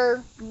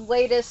their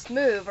latest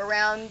move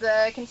around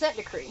the consent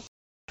decree.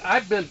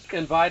 I've been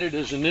invited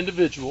as an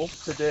individual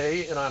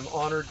today, and I'm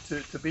honored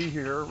to be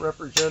here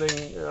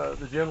representing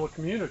the general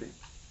community.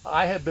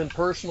 I have been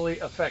personally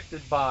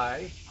affected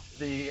by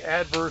the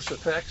adverse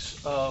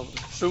effects of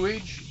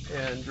sewage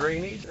and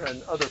drainage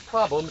and other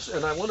problems,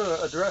 and I want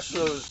to address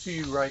those to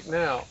you right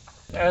now.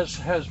 As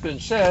has been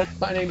said,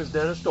 my name is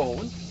Dennis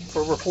Dolan.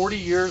 For over 40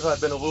 years,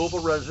 I've been a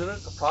Louisville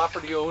resident, a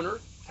property owner,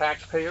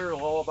 taxpayer,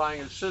 and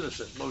law-abiding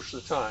citizen most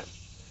of the time.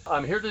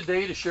 I'm here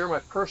today to share my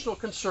personal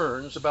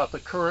concerns about the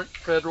current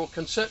federal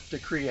consent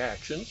decree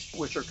actions,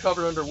 which are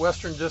covered under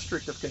Western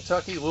District of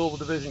Kentucky, Louisville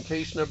Division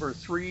Case Number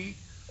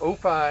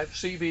 305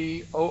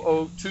 CV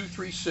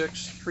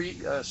 00236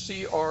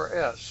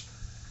 CRS,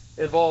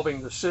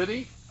 involving the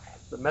city,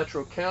 the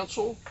Metro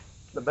Council,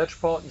 the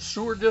Metropolitan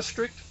Sewer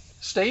District,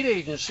 state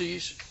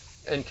agencies,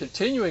 and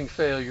continuing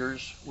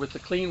failures with the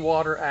Clean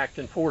Water Act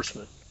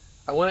enforcement.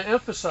 I want to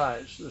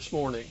emphasize this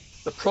morning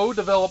the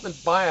pro-development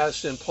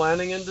bias in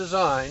planning and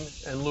design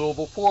and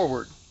Louisville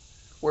Forward,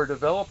 where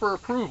developer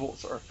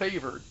approvals are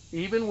favored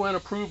even when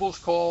approvals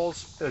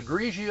cause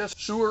egregious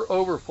sewer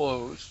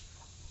overflows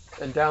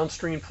and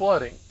downstream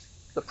flooding.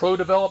 The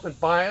pro-development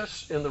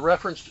bias in the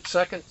referenced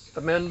Second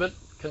Amendment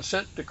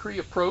consent decree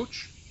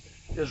approach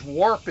is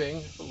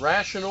warping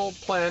rational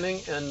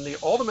planning and the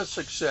ultimate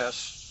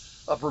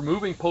success of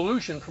removing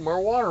pollution from our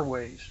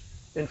waterways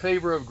in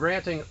favor of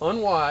granting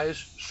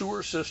unwise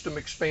sewer system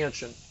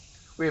expansion.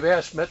 We have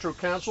asked Metro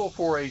Council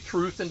for a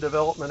Truth in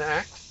Development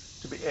Act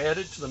to be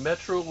added to the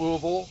Metro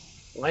Louisville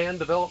Land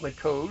Development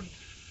Code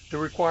to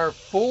require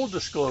full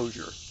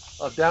disclosure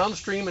of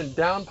downstream and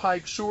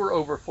downpipe sewer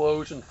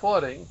overflows and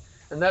flooding,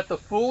 and that the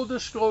full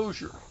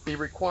disclosure be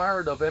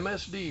required of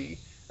MSD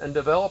and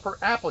developer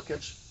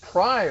applicants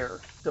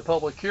prior to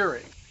public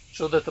hearing,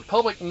 so that the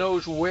public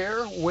knows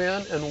where,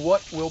 when, and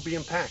what will be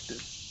impacted.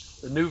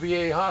 The new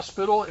VA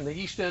hospital in the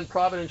East End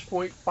Providence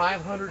Point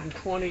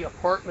 520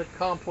 apartment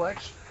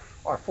complex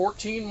are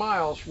 14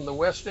 miles from the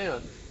West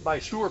End by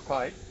sewer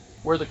pipe,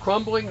 where the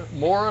crumbling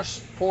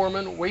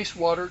Morris-Foreman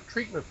wastewater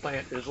treatment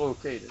plant is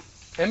located.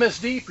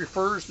 MSD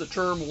prefers the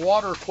term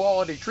Water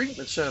Quality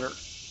Treatment Center,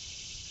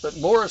 but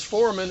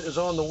Morris-Foreman is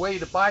on the way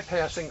to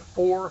bypassing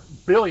 4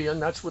 billion,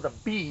 that's with a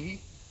B,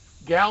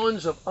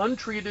 gallons of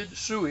untreated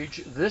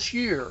sewage this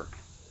year,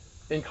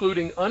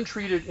 including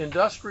untreated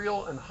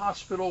industrial and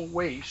hospital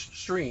waste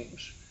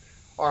streams.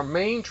 Our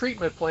main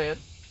treatment plant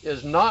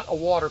is not a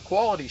water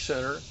quality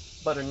center,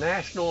 but a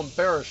national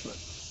embarrassment.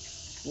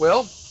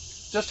 Well,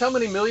 just how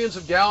many millions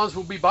of gallons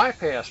will be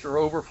bypassed or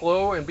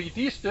overflow and be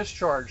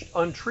discharged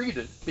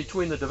untreated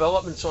between the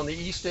developments on the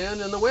East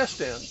End and the West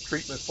End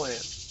treatment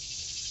plant?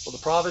 Well, the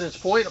Providence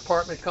Point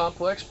apartment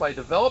complex, by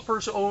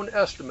developers' own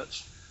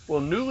estimates, will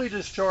newly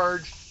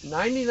discharge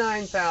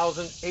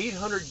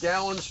 99,800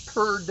 gallons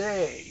per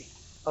day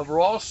of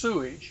raw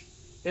sewage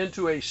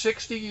into a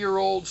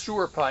 60-year-old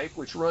sewer pipe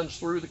which runs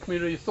through the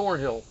community of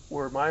Thornhill,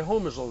 where my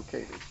home is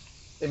located,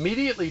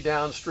 immediately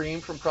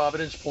downstream from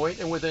Providence Point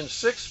and within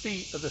 6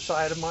 feet of the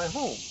side of my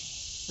home.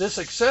 This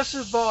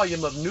excessive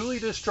volume of newly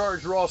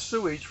discharged raw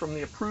sewage from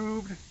the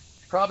approved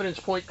Providence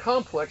Point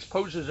complex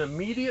poses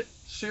immediate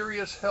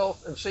serious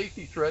health and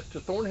safety threat to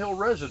Thornhill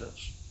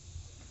residents.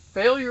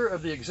 Failure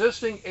of the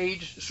existing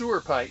aged sewer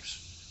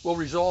pipes will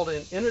result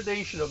in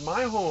inundation of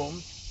my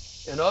home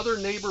and other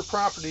neighbor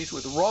properties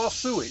with raw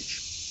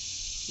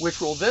sewage,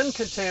 which will then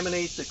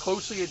contaminate the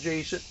closely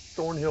adjacent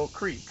Thornhill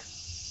Creek.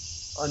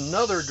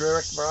 Another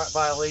direct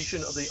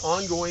violation of the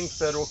ongoing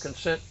federal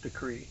consent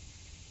decree.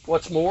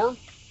 What's more,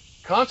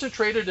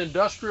 concentrated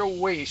industrial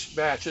waste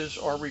batches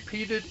are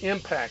repeated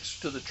impacts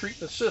to the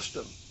treatment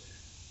system,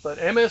 but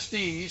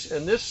MSD's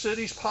and this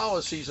city's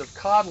policies of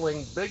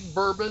coddling Big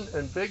Bourbon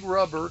and Big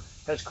Rubber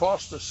has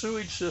cost the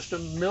sewage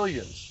system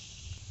millions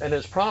and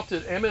has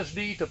prompted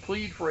MSD to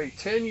plead for a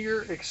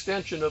 10-year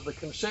extension of the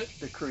consent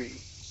decree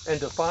and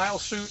to file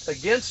suit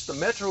against the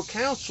Metro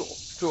Council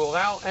to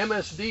allow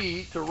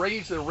MSD to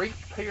raise the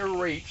ratepayer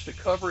rates to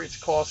cover its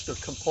cost of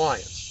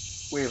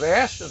compliance. We have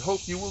asked and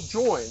hope you will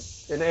join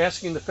in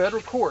asking the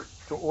federal court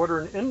to order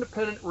an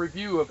independent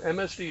review of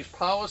MSD's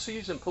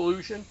policies and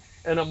pollution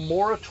and a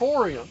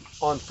moratorium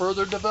on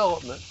further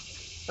development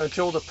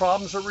until the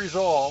problems are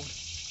resolved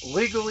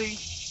legally,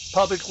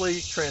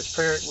 publicly,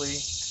 transparently,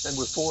 and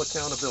with full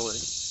accountability.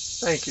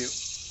 Thank you.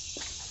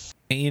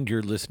 And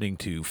you're listening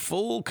to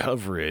full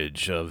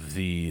coverage of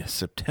the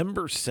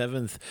September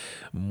 7th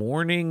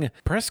morning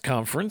press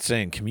conference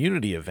and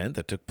community event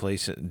that took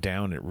place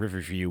down at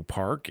Riverview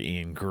Park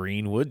in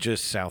Greenwood,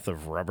 just south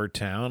of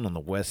Rubbertown on the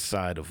west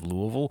side of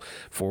Louisville.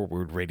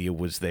 Forward Radio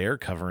was there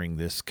covering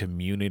this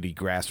community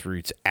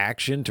grassroots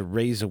action to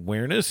raise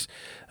awareness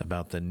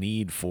about the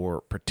need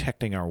for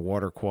protecting our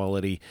water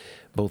quality,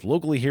 both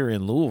locally here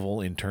in Louisville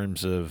in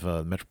terms of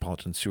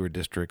Metropolitan Sewer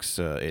District's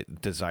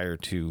desire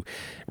to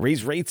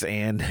raise rates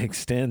and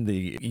extend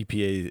the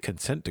EPA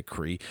consent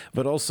decree,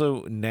 but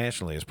also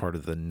nationally as part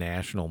of the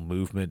national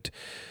movement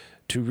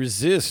to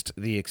resist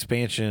the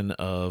expansion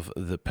of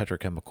the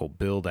petrochemical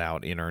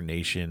build-out in our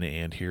nation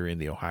and here in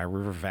the Ohio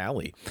River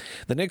Valley.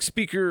 The next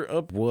speaker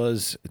up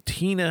was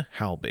Tina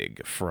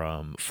Halbig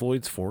from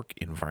Floyd's Fork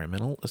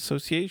Environmental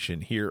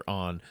Association here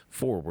on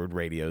Forward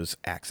Radio's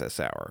Access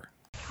Hour.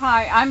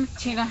 Hi, I'm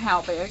Tina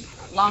Halbig,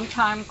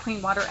 longtime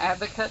clean water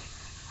advocate.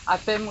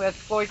 I've been with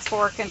Floyd's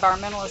Fork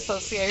Environmental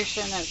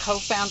Association and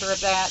co-founder of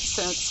that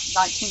since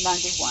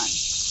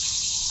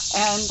 1991.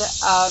 And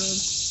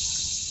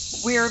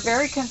we're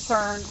very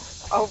concerned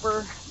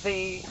over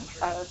the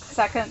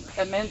second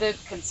amended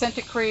consent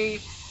decree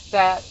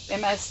that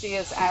MSD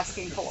is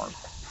asking for.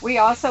 We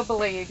also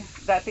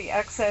believe that the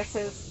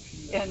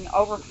excesses in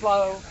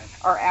overflow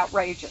are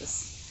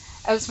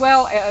outrageous, as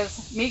well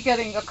as me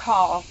getting a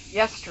call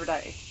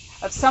yesterday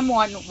of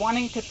someone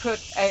wanting to put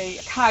a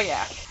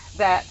kayak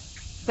that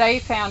they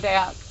found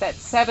out that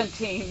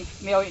 17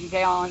 million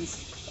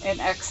gallons in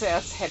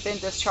excess had been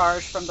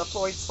discharged from the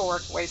Floyd's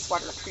Fork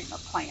wastewater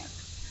treatment plant.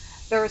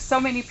 There are so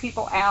many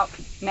people out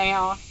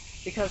now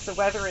because the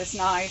weather is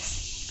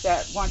nice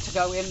that want to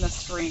go in the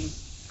stream.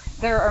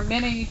 There are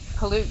many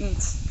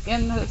pollutants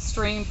in the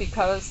stream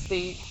because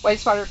the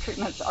wastewater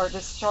treatments are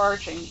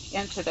discharging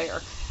into there,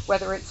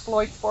 whether it's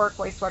Floyd's Fork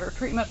wastewater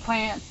treatment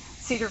plant,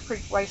 Cedar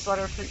Creek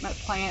wastewater treatment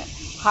plant,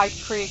 Hyde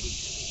Creek,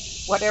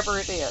 whatever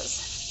it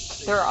is.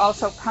 There are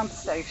also pump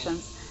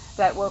stations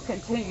that will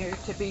continue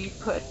to be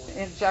put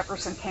in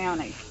Jefferson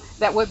County.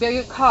 That would be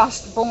a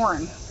cost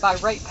borne by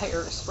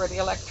ratepayers for the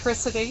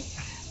electricity,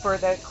 for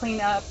the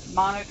cleanup,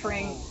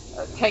 monitoring,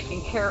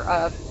 taking care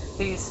of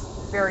these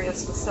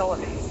various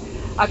facilities.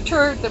 I've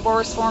toured the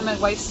Boris Foreman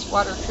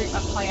wastewater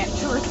treatment plant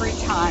 2 or 3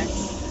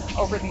 times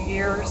over the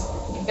years.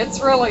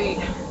 It's really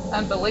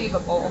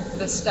unbelievable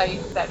the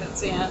state that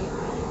it's in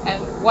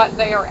and what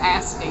they are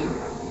asking,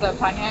 the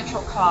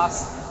financial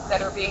costs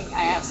that are being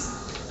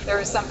asked. There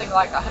is something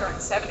like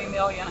 170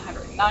 million,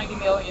 190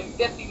 million,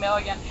 50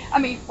 million. I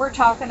mean, we're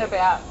talking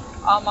about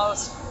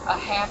almost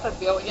 $500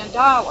 million.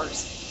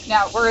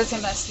 Now, where is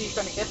MSD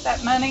going to get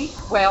that money?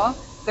 Well,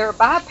 they're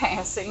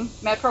bypassing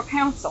Metro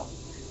Council.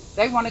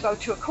 They want to go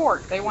to a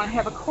court. They want to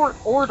have a court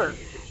order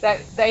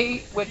that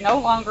they would no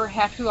longer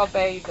have to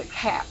obey the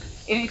cap.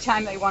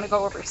 Anytime they want to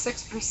go over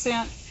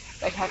 6%,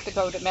 they have to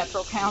go to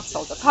Metro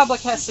Council. The public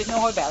has to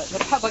know about it.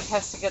 The public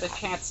has to get a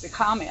chance to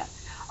comment.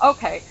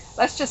 Okay,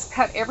 let's just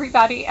cut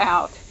everybody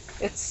out.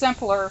 It's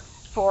simpler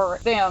for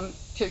them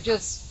to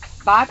just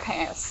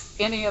bypass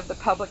any of the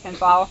public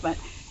involvement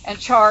and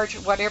charge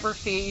whatever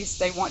fees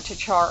they want to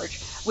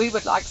charge. We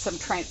would like some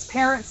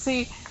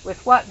transparency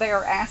with what they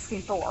are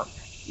asking for.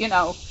 You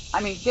know,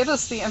 I mean, give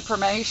us the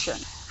information.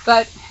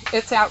 But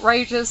it's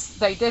outrageous.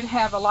 They did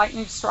have a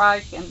lightning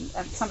strike and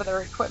some of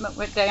their equipment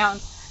went down.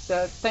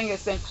 The thing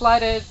has been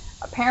flooded.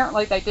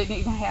 Apparently they didn't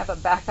even have a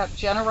backup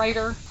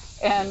generator.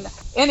 And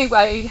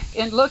anyway,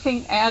 in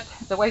looking at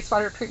the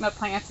wastewater treatment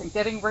plants and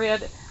getting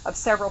rid of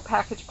several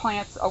package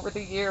plants over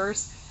the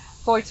years,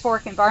 Floyd's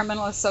Fork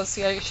Environmental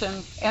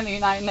Association and the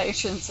United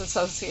Nations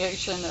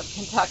Association of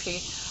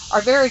Kentucky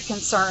are very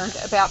concerned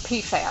about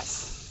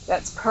PFAS.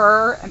 That's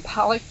per and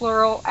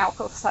polyfluoral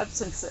alkyl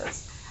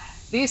substances.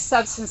 These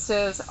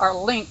substances are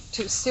linked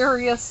to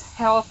serious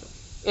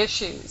health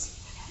issues.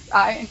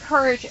 I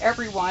encourage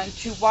everyone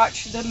to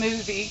watch the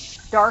movie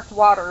Dark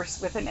Waters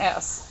with an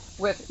S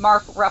with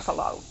Mark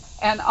Ruffalo,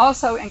 and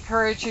also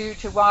encourage you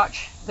to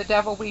watch The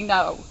Devil We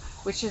Know,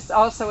 which is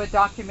also a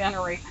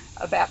documentary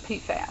about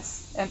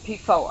PFAS and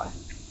PFOA.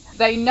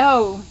 They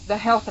know the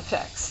health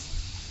effects.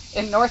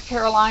 In North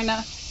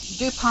Carolina,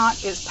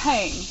 DuPont is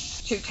paying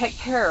to take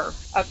care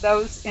of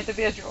those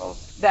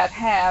individuals that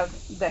have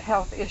the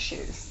health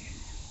issues.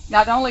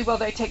 Not only will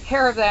they take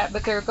care of that,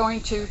 but they're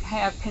going to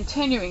have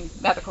continuing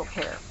medical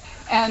care.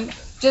 And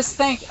just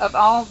think of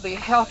all the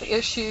health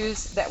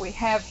issues that we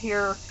have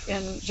here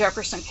in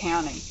Jefferson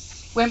County.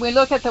 When we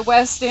look at the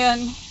West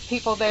End,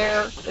 people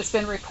there, it's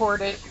been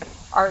reported,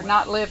 are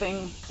not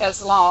living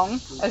as long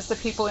as the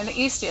people in the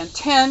East End.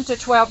 10 to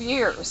 12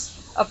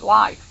 years of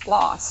life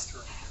lost.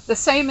 The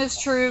same is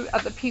true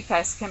of the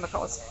PFAS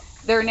chemicals.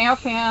 They're now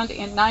found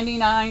in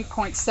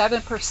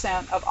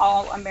 99.7% of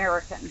all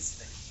Americans.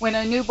 When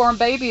a newborn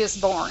baby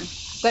is born,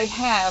 they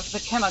have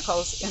the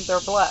chemicals in their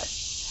blood.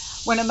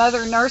 When a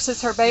mother nurses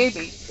her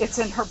baby, it's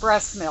in her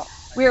breast milk.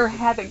 We are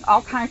having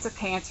all kinds of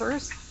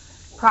cancers,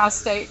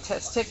 prostate,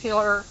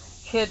 testicular,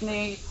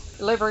 kidney,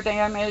 liver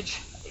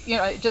damage, you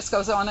know, it just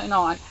goes on and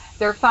on.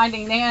 They're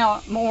finding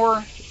now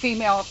more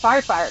female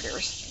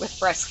firefighters with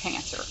breast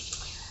cancer.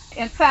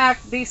 In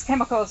fact, these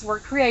chemicals were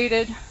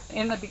created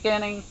in the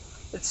beginning.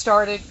 It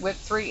started with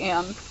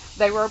 3M.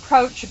 They were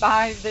approached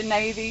by the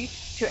Navy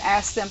to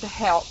ask them to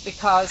help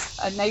because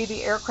a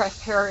Navy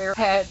aircraft carrier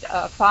had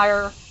a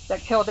fire that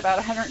killed about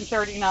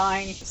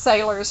 139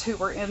 sailors who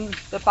were in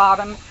the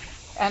bottom,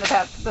 and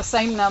about the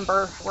same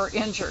number were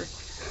injured.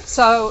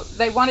 So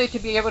they wanted to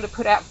be able to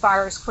put out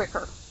fires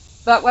quicker.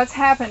 But what's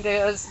happened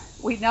is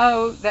we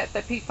know that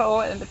the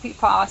PFOA and the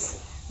PFOS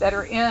that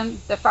are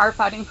in the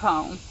firefighting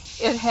foam,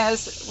 it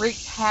has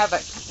wreaked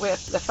havoc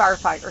with the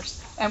firefighters.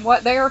 And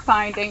what they are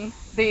finding,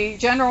 the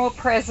general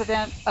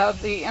president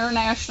of the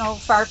International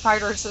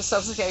Firefighters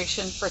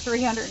Association for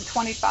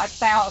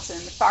 325,000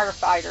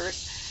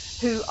 firefighters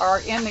who are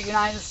in the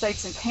United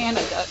States and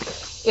Canada,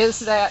 is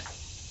that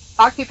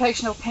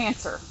occupational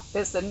cancer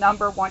is the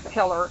 #1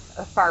 killer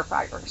of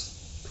firefighters.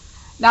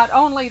 Not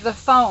only the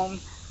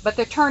foam, but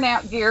the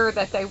turnout gear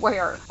that they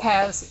wear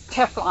has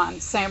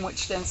Teflon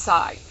sandwiched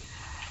inside.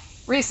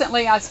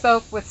 Recently, I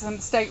spoke with some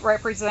state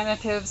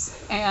representatives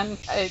and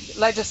a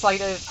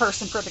legislative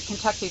person for the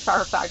Kentucky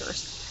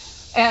firefighters.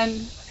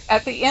 And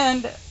at the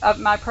end of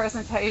my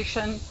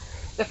presentation,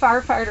 the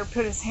firefighter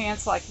put his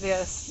hands like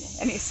this,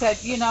 and he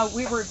said, you know,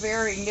 we were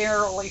very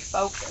narrowly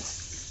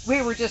focused.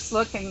 We were just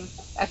looking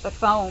at the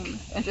foam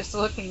and just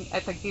looking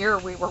at the gear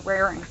we were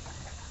wearing.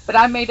 But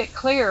I made it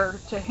clear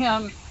to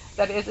him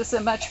that it is a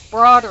much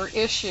broader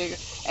issue,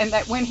 and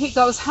that when he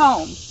goes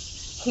home,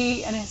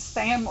 he and his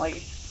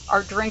family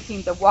are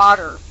drinking the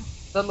water,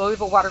 the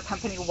Louisville Water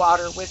Company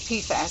water with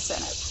PFAS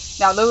in it.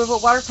 Now,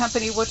 Louisville Water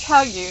Company will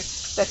tell you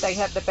that they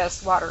have the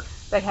best water.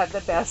 They have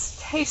the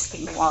best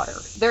tasting water.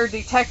 They're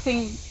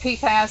detecting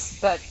PFAS,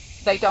 but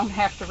they don't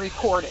have to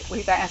report it.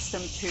 We've asked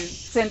them to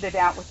send it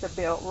out with the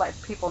bill, let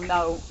people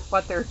know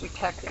what they're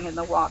detecting in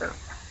the water.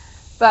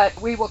 But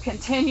we will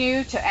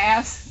continue to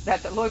ask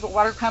that the Louisville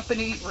Water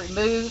Company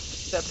remove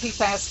the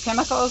PFAS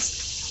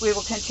chemicals. We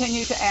will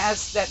continue to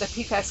ask that the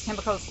PFAS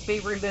chemicals be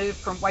removed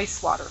from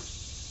wastewater.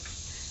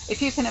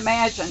 If you can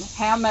imagine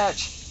how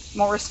much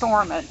Morris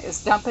Forman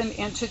is dumping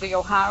into the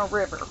Ohio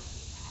River,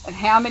 and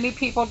how many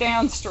people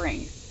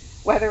downstream,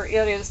 whether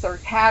it is their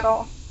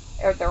cattle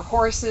or their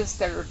horses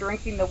that are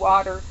drinking the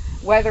water,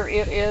 whether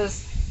it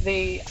is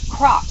the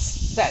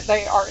crops that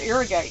they are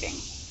irrigating.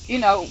 You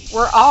know,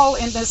 we're all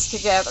in this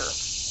together,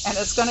 and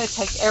it's going to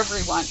take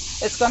everyone.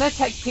 It's going to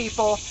take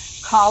people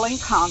calling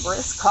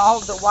Congress,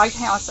 call the White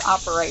House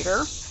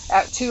operator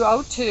at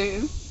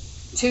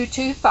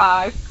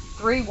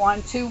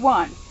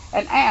 202-225-3121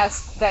 and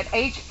ask that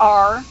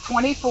H.R.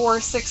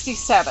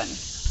 2467,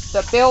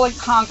 the bill in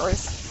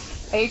Congress,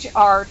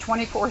 H.R.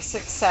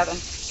 2467,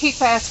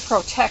 PFAS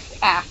Protect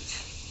Act.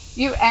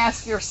 You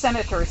ask your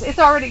senators. It's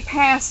already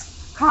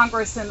passed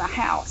Congress in the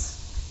House.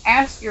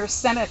 Ask your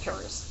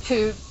senators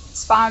to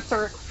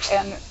sponsor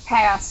and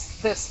pass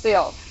this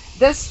bill.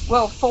 This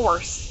will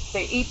force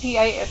the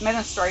EPA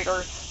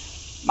administrator,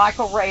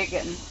 Michael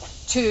Reagan,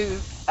 to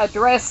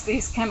address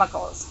these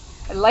chemicals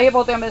and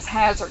label them as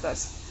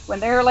hazardous. When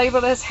they're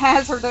labeled as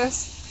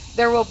hazardous,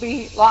 there will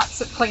be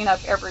lots of cleanup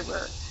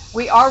everywhere.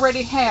 We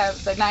already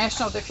have the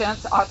National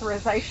Defense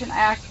Authorization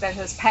Act that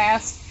has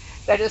passed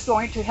that is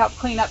going to help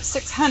clean up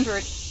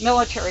 600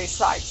 military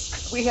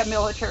sites. We have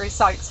military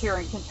sites here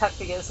in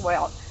Kentucky as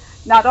well.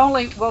 Not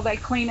only will they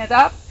clean it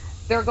up,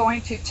 they're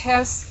going to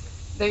test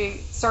the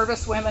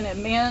service women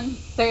and men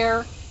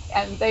there,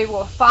 and they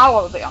will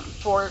follow them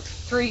for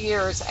 3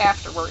 years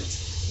afterwards.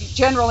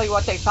 Generally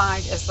what they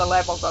find is the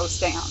level goes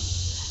down.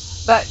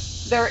 But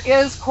there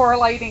is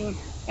correlating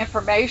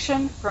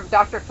information from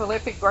Dr.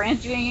 Felipe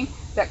Grandjean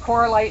that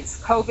correlates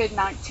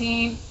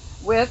COVID-19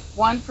 with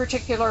one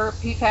particular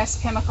PFAS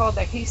chemical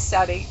that he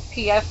studied,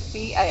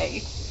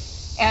 PFBA,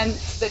 and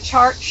the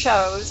chart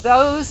shows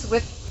those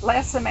with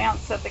less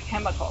amounts of the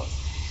chemicals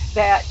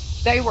that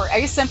they were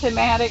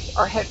asymptomatic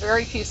or had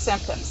very few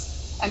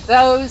symptoms, and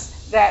those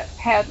that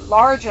had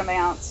large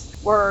amounts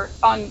were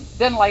on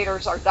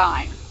ventilators or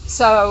dying.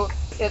 So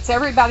it's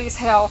everybody's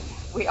health.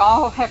 We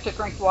all have to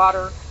drink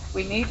water.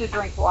 We need to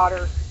drink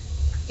water.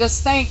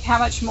 Just think how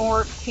much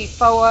more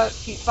PFOA,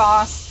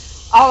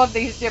 PFOS, all of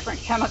these different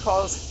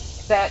chemicals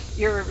that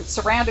you're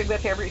surrounded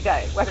with every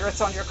day, whether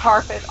it's on your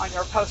carpet, on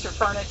your upholstered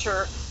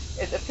furniture,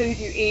 in the food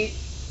you eat,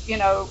 you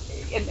know,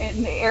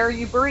 in the air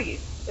you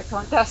breathe. It's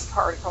on dust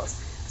particles.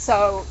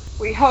 So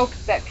we hope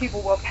that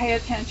people will pay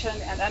attention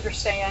and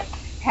understand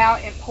how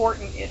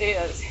important it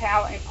is,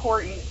 how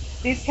important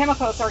these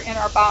chemicals are in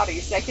our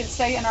bodies. They can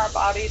stay in our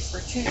bodies for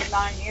 2 to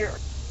 9 years.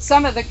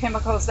 Some of the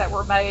chemicals that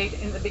were made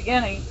in the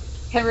beginning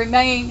can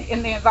remain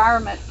in the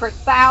environment for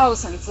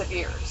thousands of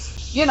years.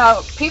 You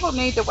know, people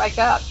need to wake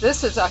up.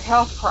 This is a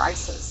health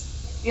crisis.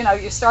 You know,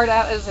 you start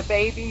out as a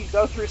baby, you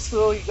go through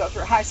school, you go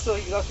through high school,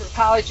 you go through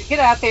college, you get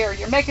out there,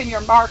 you're making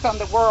your mark on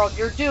the world,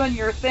 you're doing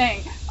your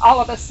thing. All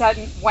of a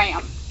sudden,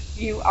 wham,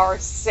 you are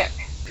sick.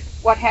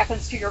 What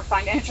happens to your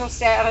financial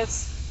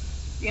status?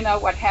 You know,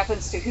 what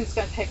happens to who's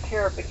going to take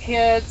care of the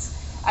kids?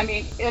 I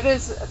mean, it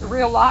is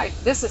real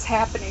life. This is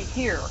happening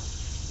here.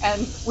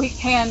 and we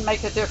can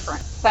make a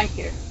difference. Thank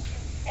you.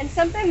 And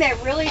something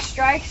that really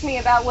strikes me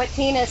about what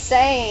Tina's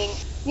saying,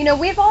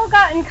 we've all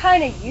gotten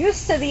kind of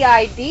used to the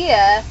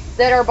idea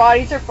that our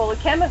bodies are full of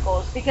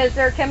chemicals because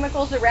there are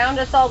chemicals around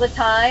us all the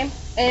time.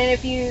 And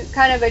if you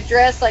kind of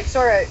address like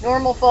sort of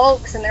normal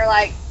folks and they're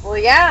like, well,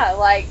 yeah,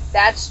 like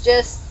that's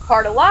just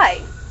part of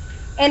life.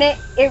 And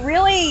it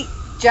really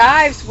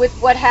jives with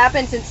what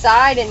happens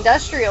inside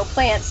industrial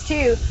plants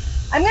too.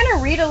 I'm going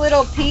to read a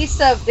little piece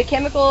of the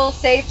Chemical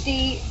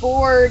Safety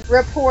Board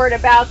report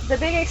about the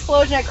big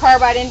explosion at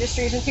Carbide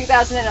Industries in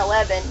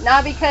 2011,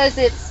 not because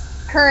it's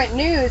current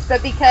news,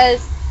 but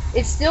because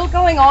it's still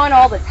going on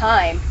all the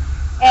time.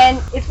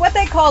 And it's what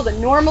they call the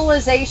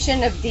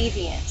normalization of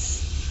deviance.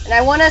 And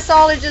I want us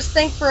all to just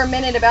think for a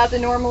minute about the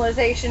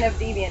normalization of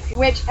deviance, in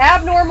which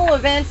abnormal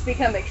events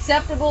become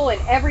acceptable in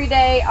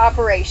everyday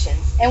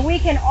operations. And we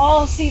can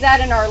all see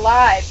that in our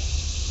lives.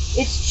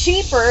 It's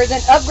cheaper than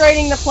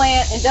upgrading the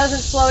plant and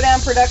doesn't slow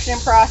down production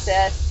and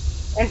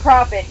process and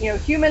profit.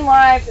 Human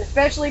lives,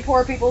 especially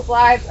poor people's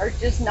lives, are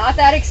just not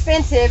that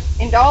expensive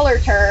in dollar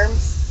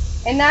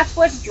terms, and that's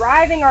what's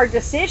driving our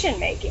decision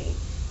making.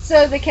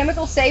 So the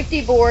Chemical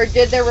Safety Board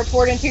did their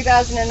report in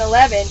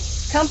 2011.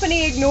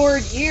 Company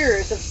ignored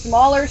years of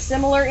smaller,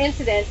 similar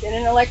incidents in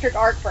an electric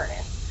arc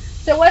furnace.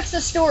 So what's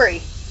the story?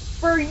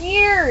 For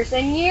years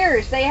and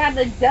years, they had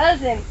a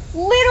dozen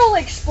little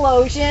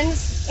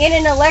explosions in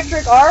an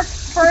electric arc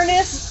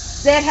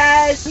furnace that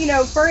has,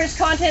 furnace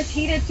contents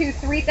heated to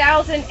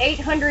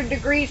 3,800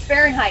 degrees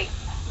Fahrenheit.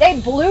 They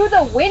blew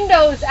the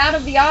windows out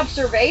of the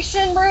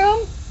observation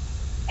room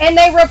and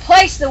they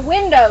replaced the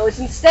windows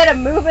instead of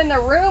moving the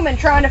room and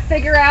trying to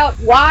figure out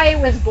why it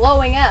was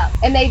blowing up.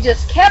 And they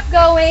just kept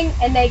going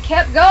and they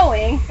kept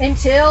going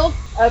until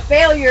a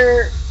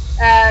failure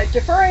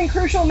deferring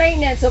crucial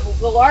maintenance of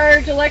the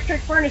large electric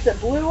furnace that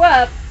blew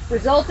up,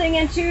 resulting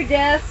in 2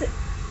 deaths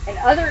and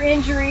other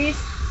injuries,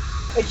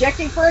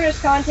 ejecting furnace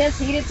contents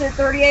heated to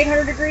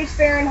 3,800 degrees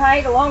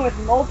Fahrenheit, along with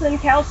molten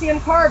calcium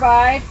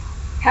carbide,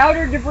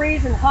 powder debris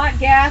and hot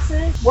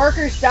gases,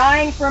 workers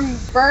dying from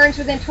burns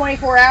within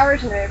 24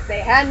 hours, and if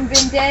they hadn't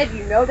been dead,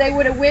 they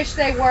would have wished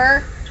they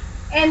were.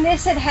 And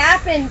this had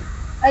happened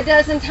a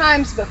dozen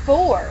times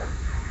before.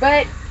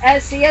 But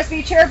as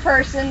CSB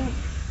chairperson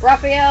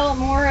Rafael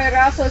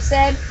Moreirazo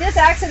said, this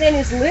accident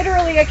is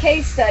literally a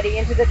case study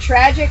into the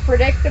tragic,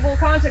 predictable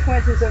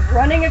consequences of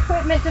running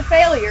equipment to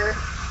failure,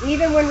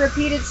 even when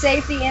repeated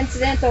safety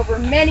incidents over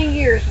many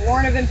years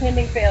warn of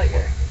impending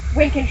failure.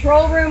 When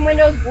control room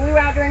windows blew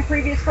out during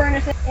previous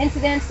furnace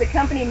incidents, the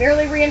company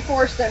merely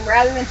reinforced them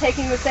rather than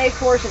taking the safe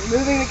course and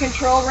moving the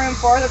control room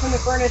farther from the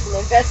furnace and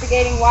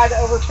investigating why the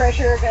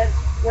overpressure events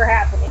were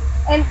happening.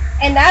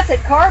 And that's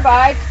at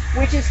Carbide,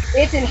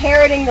 it's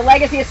inheriting the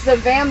legacy. It's the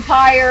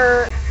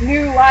vampire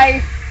new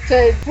life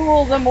to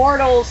fool the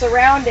mortals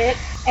around it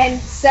and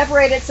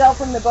separate itself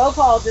from the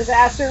Bhopal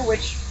disaster,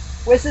 which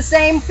was the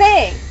same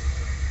thing.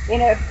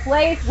 In a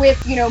place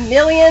with,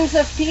 millions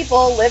of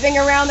people living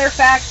around their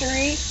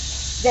factory,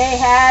 they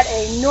had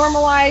a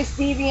normalized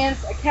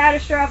deviance, a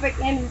catastrophic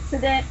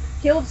incident,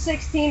 killed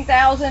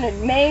 16,000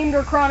 and maimed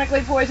or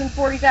chronically poisoned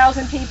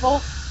 40,000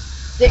 people.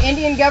 The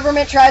Indian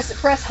government tries to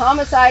press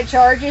homicide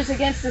charges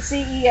against the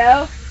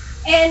CEO,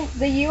 and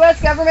the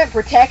U.S. government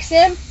protects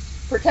him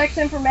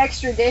from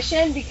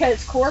extradition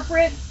because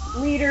corporate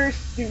leaders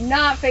do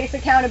not face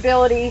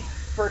accountability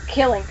for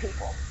killing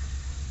people,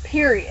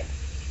 period.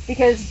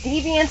 Because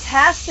deviance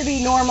has to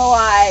be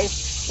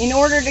normalized in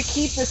order to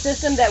keep the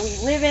system that we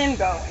live in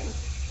going.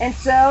 And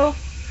so,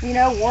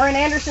 Warren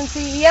Anderson,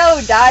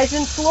 CEO, dies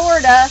in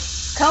Florida,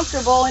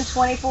 comfortable in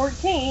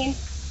 2014,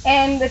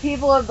 and the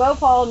people of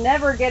Bhopal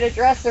never get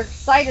addressed. Their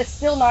site is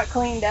still not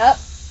cleaned up.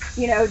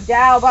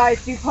 Dow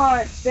buys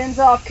DuPont, spins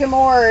off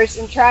Chemours,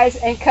 and tries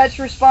and cuts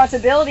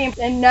responsibility,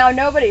 and now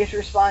nobody is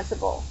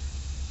responsible.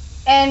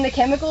 And the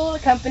chemical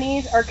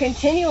companies are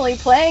continually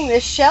playing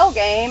this shell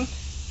game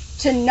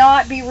to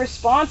not be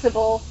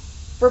responsible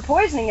for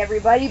poisoning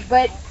everybody,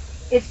 but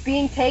it's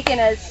being taken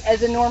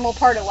as a normal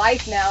part of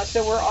life now.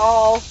 So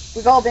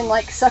we've all been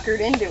like suckered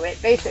into it,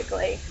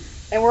 basically,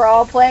 and we're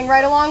all playing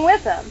right along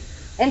with them.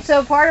 And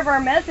so part of our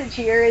message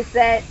here is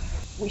that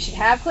we should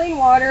have clean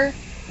water,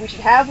 we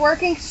should have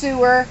working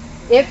sewer.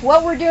 If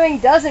what we're doing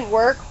doesn't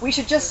work, we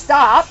should just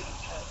stop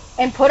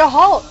and put a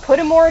halt, put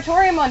a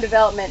moratorium on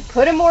development,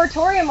 put a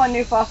moratorium on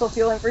new fossil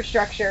fuel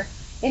infrastructure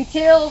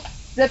until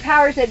the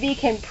powers that be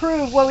can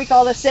prove what we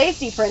call the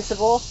safety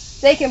principle.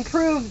 They can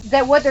prove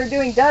that what they're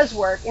doing does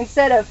work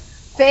instead of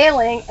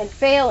failing and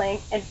failing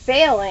and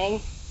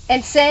failing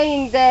and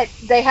saying that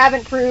they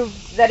haven't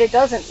proved that it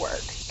doesn't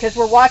work, because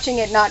we're watching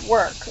it not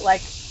work.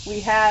 Like,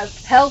 we have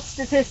health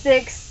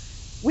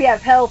statistics, we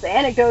have health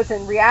anecdotes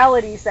and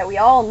realities that we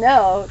all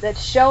know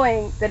that's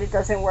showing that it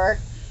doesn't work.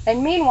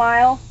 And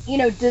meanwhile,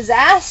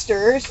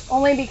 disasters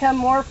only become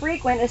more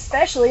frequent,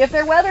 especially if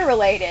they're weather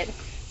related.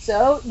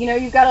 So,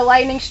 you've got a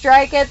lightning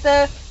strike at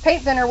the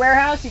paint thinner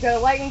warehouse, you've got a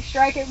lightning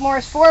strike at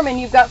Morris Foreman,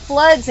 you've got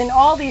floods in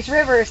all these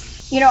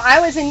rivers. I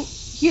was in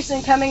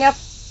Houston coming up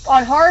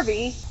on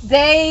Harvey.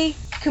 They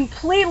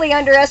completely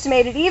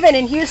underestimated, even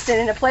in Houston,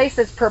 in a place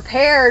that's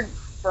prepared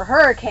for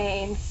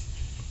hurricanes.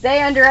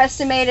 They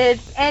underestimated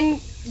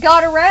and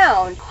got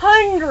around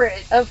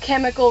hundreds of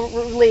chemical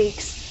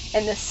leaks.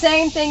 And the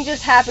same thing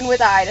just happened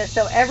with Ida.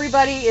 So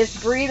everybody is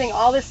breathing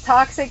all this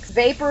toxic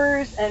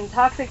vapors and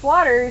toxic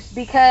waters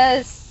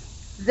because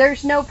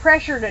there's no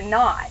pressure to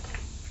not.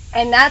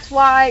 And that's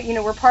why,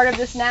 we're part of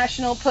this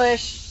national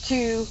push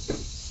to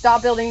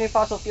stop building new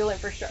fossil fuel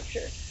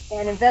infrastructure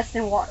and invest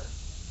in water.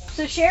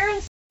 So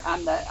Sharon.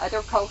 I'm the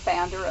other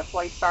co-founder of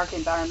Floyd Stark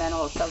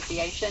Environmental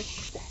Association.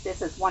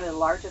 This is one of the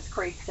largest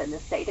creeks in the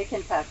state of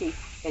Kentucky.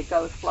 It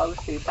flows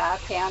through 5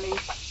 counties,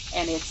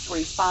 and it's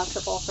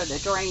responsible for the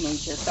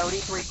drainage of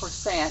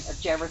 33% of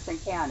Jefferson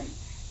County.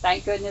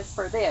 Thank goodness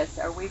for this,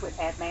 or we would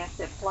have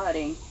massive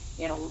flooding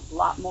in a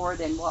lot more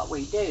than what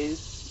we do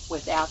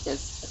without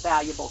this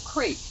valuable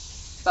creek.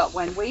 But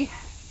when we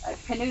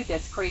canoed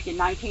this creek in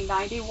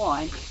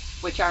 1991,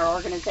 which our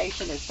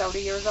organization is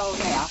 30 years old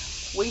now,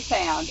 we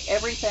found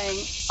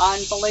everything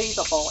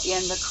unbelievable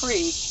in the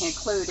creek,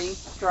 including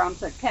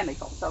drums of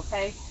chemicals,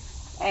 okay?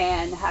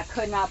 And I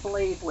could not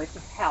believe with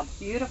how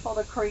beautiful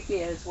the creek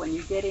is when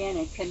you get in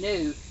and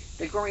canoe,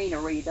 the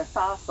greenery, the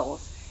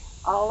fossils,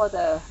 all of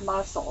the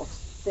mussels,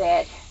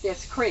 that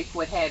this creek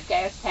would have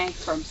gas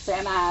tanks from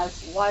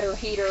semis, water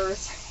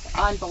heaters,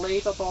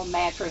 unbelievable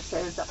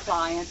mattresses,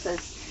 appliances.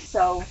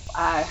 So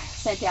I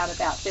sent out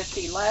about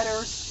 50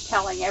 letters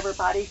telling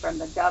everybody from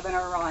the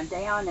governor on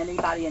down,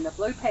 anybody in the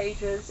blue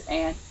pages,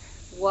 and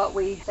what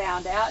we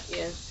found out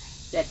is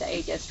that the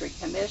 8th District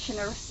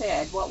Commissioner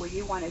said, what will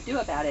you want to do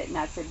about it? And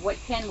I said, what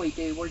can we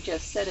do? We're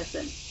just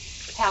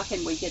citizens. How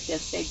can we get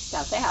this big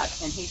stuff out?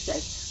 And he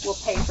said, we'll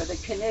pay for the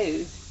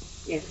canoes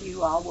if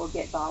you all will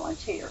get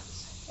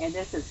volunteers. And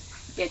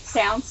it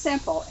sounds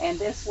simple, and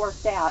this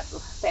worked out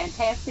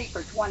fantastic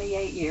for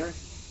 28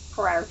 years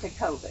prior to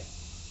COVID.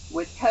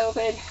 With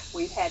COVID,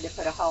 we've had to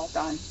put a halt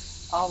on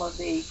all of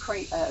the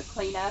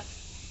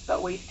cleanups,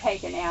 but we've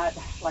taken out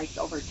like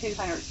over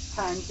 200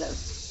 tons of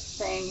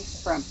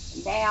things from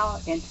now.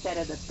 Instead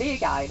of the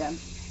big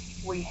items,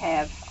 we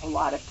have a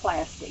lot of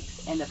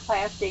plastics, and the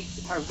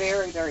plastics are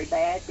very, very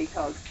bad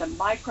because the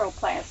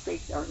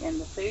microplastics are in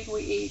the food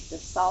we eat, the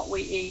salt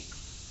we eat,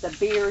 the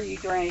beer you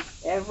drink,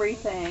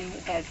 everything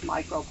has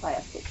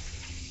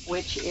microplastics,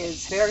 which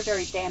is very,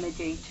 very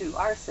damaging to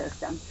our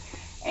system.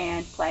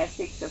 And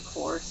plastics, of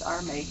course,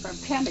 are made from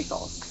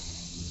chemicals.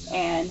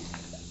 And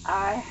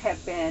I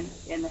have been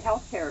in the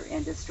healthcare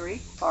industry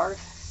for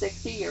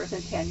 60 years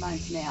and 10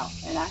 months now,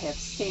 and I have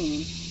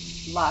seen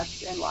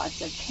lots and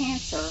lots of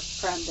cancer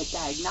from the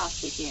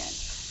diagnostic end.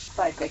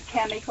 But the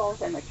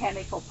chemicals and the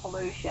chemical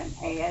pollution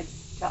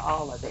adds to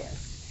all of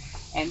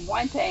this. And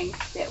one thing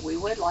that we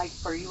would like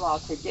for you all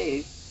to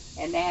do,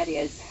 and that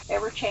is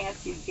every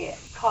chance you get,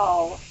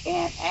 call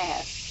and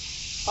ask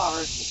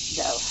for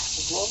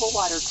the Louisville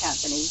Water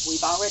Company.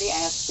 We've already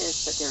asked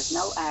this, but there's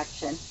no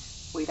action.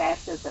 We've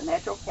asked as the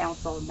Metro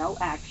Council, no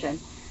action.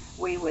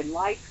 We would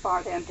like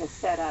for them to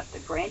set up the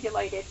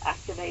granulated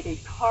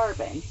activated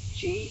carbon,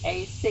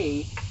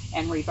 GAC,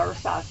 and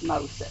reverse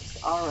osmosis,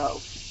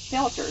 RO,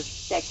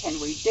 filters that can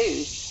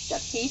reduce the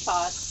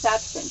PFAS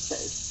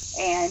substances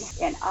and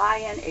an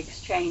ion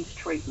exchange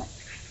treatment.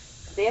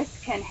 This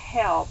can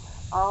help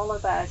all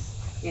of us.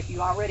 If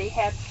you already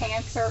have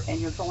cancer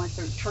and you're going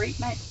through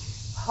treatment,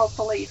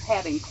 hopefully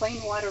having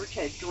clean water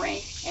to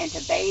drink and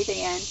to bathe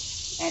in.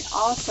 And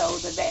also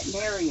the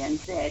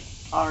veterinarians that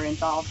are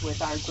involved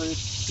with our group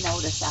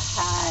notice a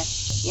high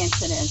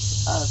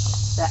incidence of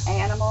the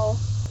animals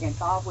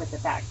involved with the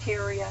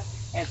bacteria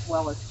as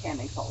well as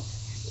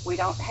chemicals. We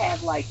don't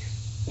have like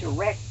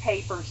direct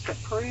papers to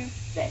prove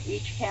that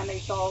each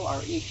chemical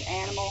or each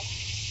animal,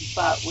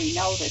 but we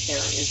know that there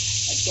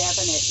is a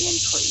definite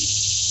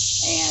increase.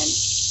 And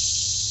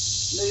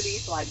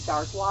movies like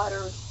Dark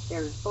Waters,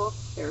 there's books,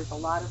 there's a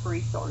lot of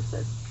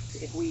resources.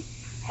 If we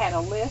had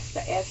a list, the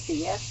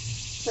SDS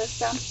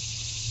system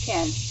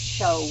can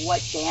show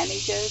what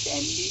damages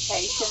and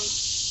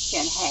mutations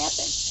can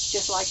happen.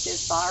 Just like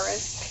this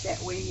virus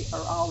that we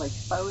are all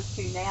exposed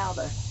to now,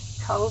 the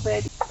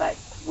COVID, but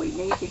we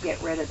need to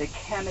get rid of the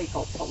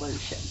chemical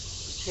pollution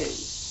too,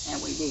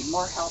 and we need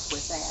more help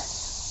with that.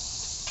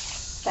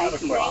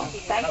 Thank you all.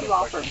 Thank you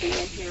all for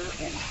being here.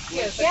 And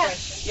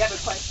Yes. You have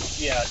a question?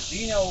 Yeah. Do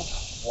you know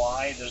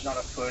why there's not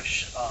a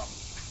push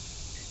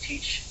to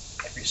teach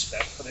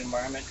respect for the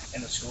environment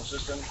in the school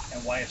system, and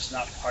why it's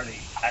not part of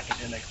the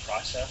academic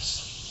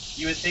process?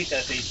 You would think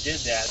that if they did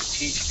that to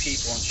teach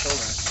people and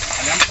children,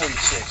 and I'm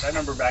 46, I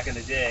remember back in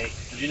the day,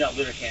 the Do Not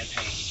Litter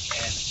campaign,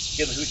 and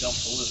Give a Hoot, Don't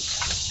Pollute.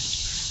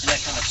 And that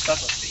kind of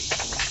stuck with me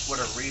for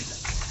whatever reason.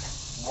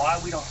 Why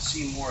we don't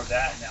see more of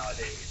that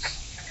nowadays?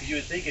 Because you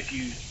would think if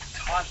you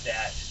taught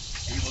that,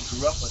 and people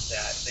grew up with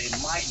that, they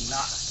might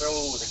not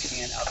throw the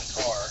can out the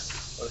car,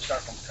 or the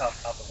styrofoam cup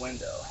out the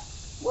window.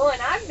 Well,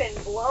 and I've been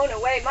blown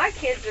away. My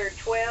kids are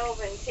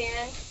 12 and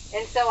 10,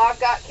 and so I've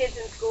got kids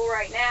in school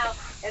right now,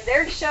 and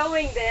they're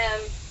showing them,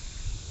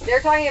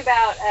 they're talking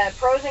about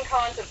pros and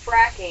cons of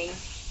fracking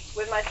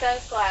with my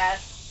son's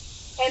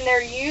class, and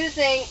they're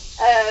using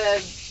a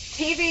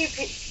TV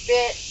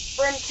bit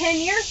from 10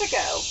 years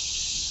ago.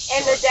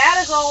 And the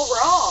data's all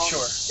wrong.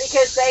 Sure.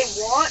 Because they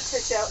want to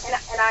show, and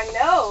I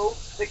know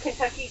the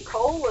Kentucky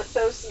Coal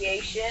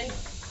Association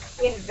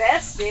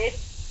invested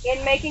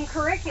in making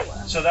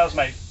curriculum. So that was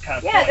my kind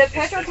of Yeah, point. the It's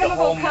petrochemical the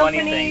whole money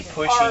thing companies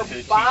pushing are to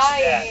teach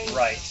buying, that,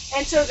 right?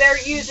 and so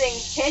they're using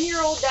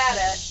 10-year-old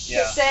data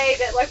Yeah. to say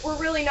that, like, we're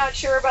really not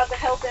sure about the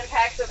health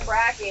impacts of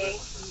fracking,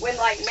 when,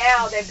 like,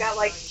 now they've got,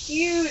 like,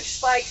 huge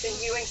spikes in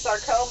Ewing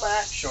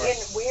sarcoma Sure. in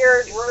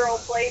weird rural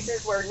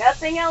places where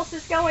nothing else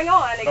is going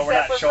on But we're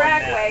except not for showing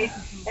frack that. waste,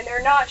 and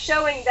they're not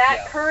showing that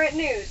Yeah. current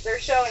news. They're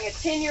showing a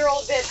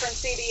 10-year-old bit from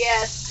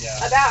CBS Yeah.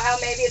 about how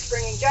maybe it's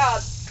bringing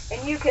jobs.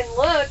 And you can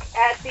look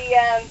at the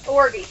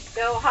ORVI,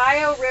 the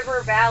Ohio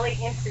River Valley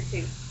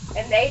Institute,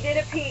 and they did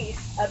a piece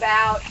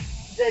about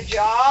the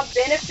job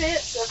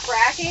benefits of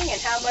fracking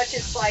and how much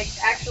it's like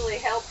actually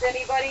helped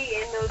anybody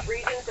in those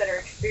regions that are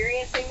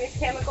experiencing this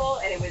chemical.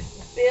 And it was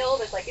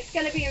billed as like, it's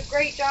going to be a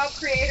great job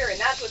creator, and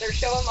that's what they're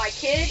showing my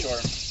kids.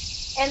 Sure.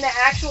 And the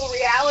actual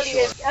reality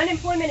Sure. is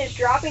unemployment is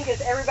dropping because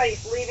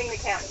everybody's leaving the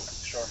county.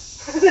 Sure.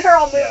 They're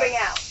all moving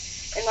Yeah. out.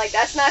 And like,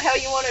 that's not how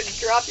you want to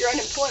drop your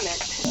unemployment.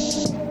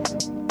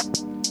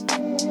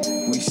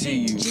 We see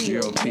you,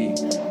 GOP.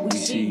 We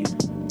see you.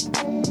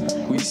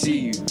 We see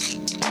you.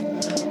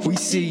 We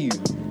see you.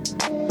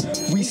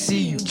 We see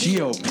you,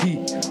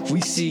 GOP.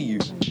 We see you.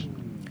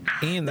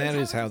 And that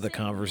is how the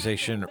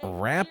conversation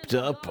wrapped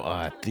up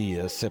at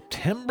the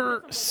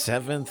September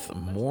 7th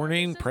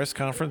morning press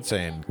conference.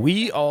 And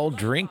we all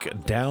drink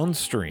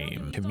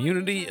Downstream,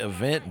 community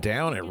event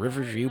down at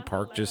Riverview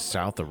Park, just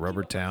south of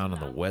Rubbertown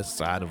on the west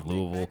side of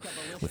Louisville,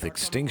 with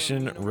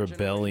Extinction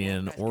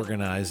Rebellion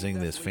organizing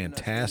this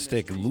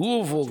fantastic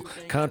Louisville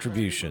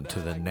contribution to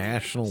the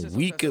National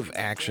Week of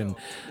Action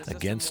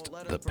against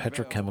the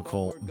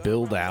petrochemical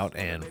build out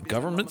and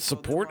government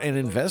support and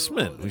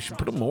investment. We should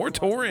put a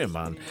moratorium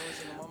on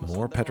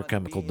more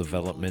petrochemical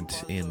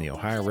development in the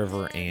Ohio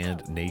River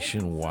and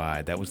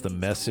nationwide. That was the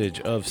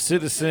message of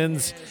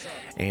citizens,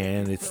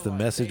 and it's the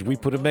message we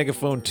put a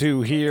megaphone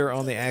to here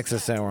on the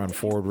Access Hour on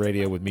Forward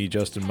Radio with me,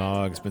 Justin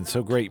Mogg. It's been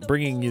so great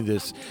bringing you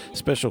this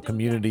special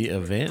community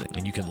event,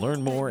 and you can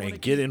learn more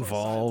and get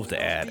involved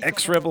at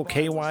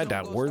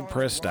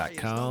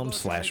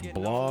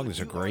xrebelky.wordpress.com/blog. There's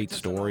a great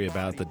story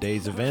about the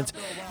day's events,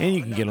 and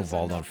you can get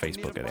involved on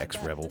Facebook at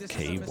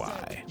xrebelky.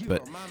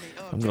 But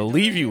I'm going to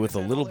leave you with a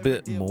little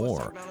bit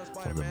more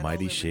of the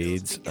Mighty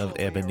Shades of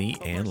Ebony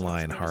and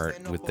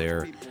Lionheart with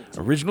their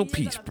original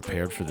piece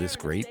prepared for this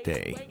great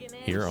day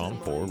here on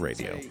Forward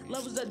Radio.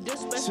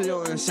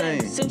 Still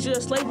insane. Centuries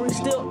of slavery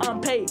still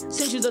unpaid.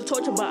 Centuries of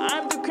torture, but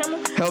I'm the criminal.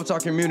 Helps our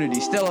community,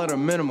 still at a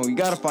minimum. We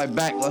gotta fight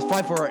back, let's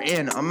fight for our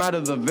end. I'm out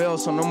of the veil,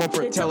 so no more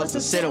tell us to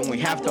sit and we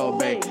have to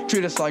obey.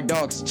 Treat us like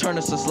dogs, turn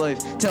us to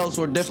slaves. Tell us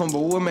we're different, but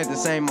we'll make the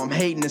same. I'm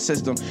hating the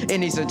system, it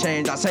needs to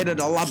change. I say that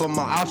a lot, but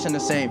my option the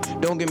same.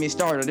 Don't get me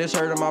started, this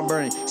hurting my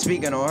burning.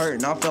 Speaking on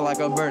hurting, I feel like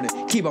a burden.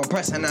 Keep on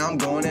pressing, now I'm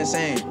going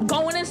insane. I'm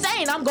going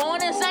insane,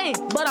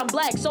 but I'm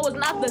black, so it's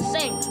not the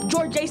same.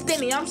 George J.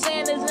 Stinney, I'm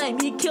saying his name.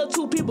 He killed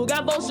 2 people,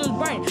 got both his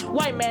brain.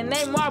 White man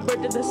named Robert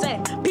did the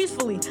same.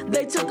 Peacefully,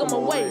 they took him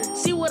away.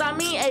 See what I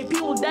mean? 8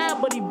 people died,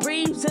 but he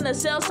breathes in a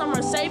cell, some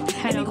are safe.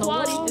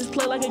 Inequality is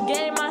played like a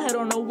game. My head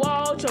on the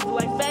wall, trouble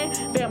like fame.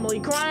 Family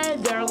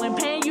crying, they're all in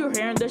pain. You're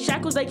hearing the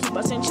shackles, they keep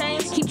us in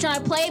chains. Keep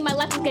trying to play my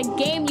life like a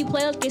game. You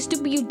play like you're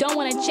stupid, you don't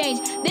want to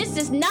change. This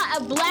is not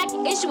a black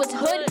issue, it's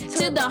hood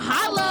to the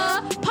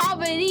holla.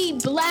 Poverty,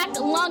 black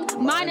lung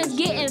miners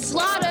getting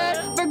slaughtered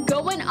for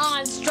going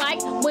on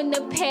strike when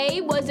the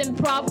pay wasn't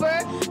proper.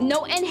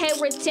 No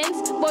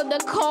inheritance for the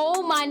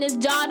coal miner's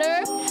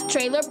daughter.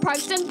 Trailer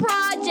parks and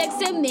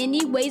projects in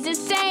many ways the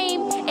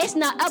same. It's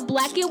not a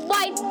black and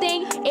white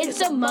thing,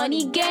 it's a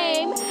money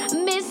game.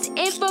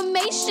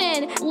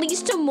 Misinformation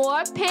leads to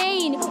more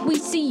pain. We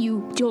see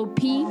you, Joe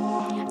P.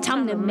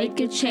 Time to make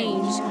a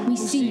change. We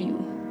see you.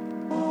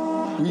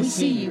 We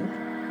see you.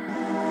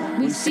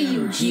 We see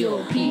you,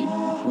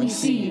 GOP. We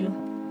see you.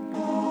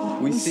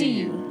 We see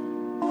you.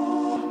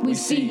 We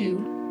see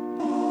you.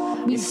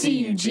 We see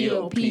you,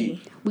 GOP.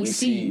 We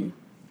see you.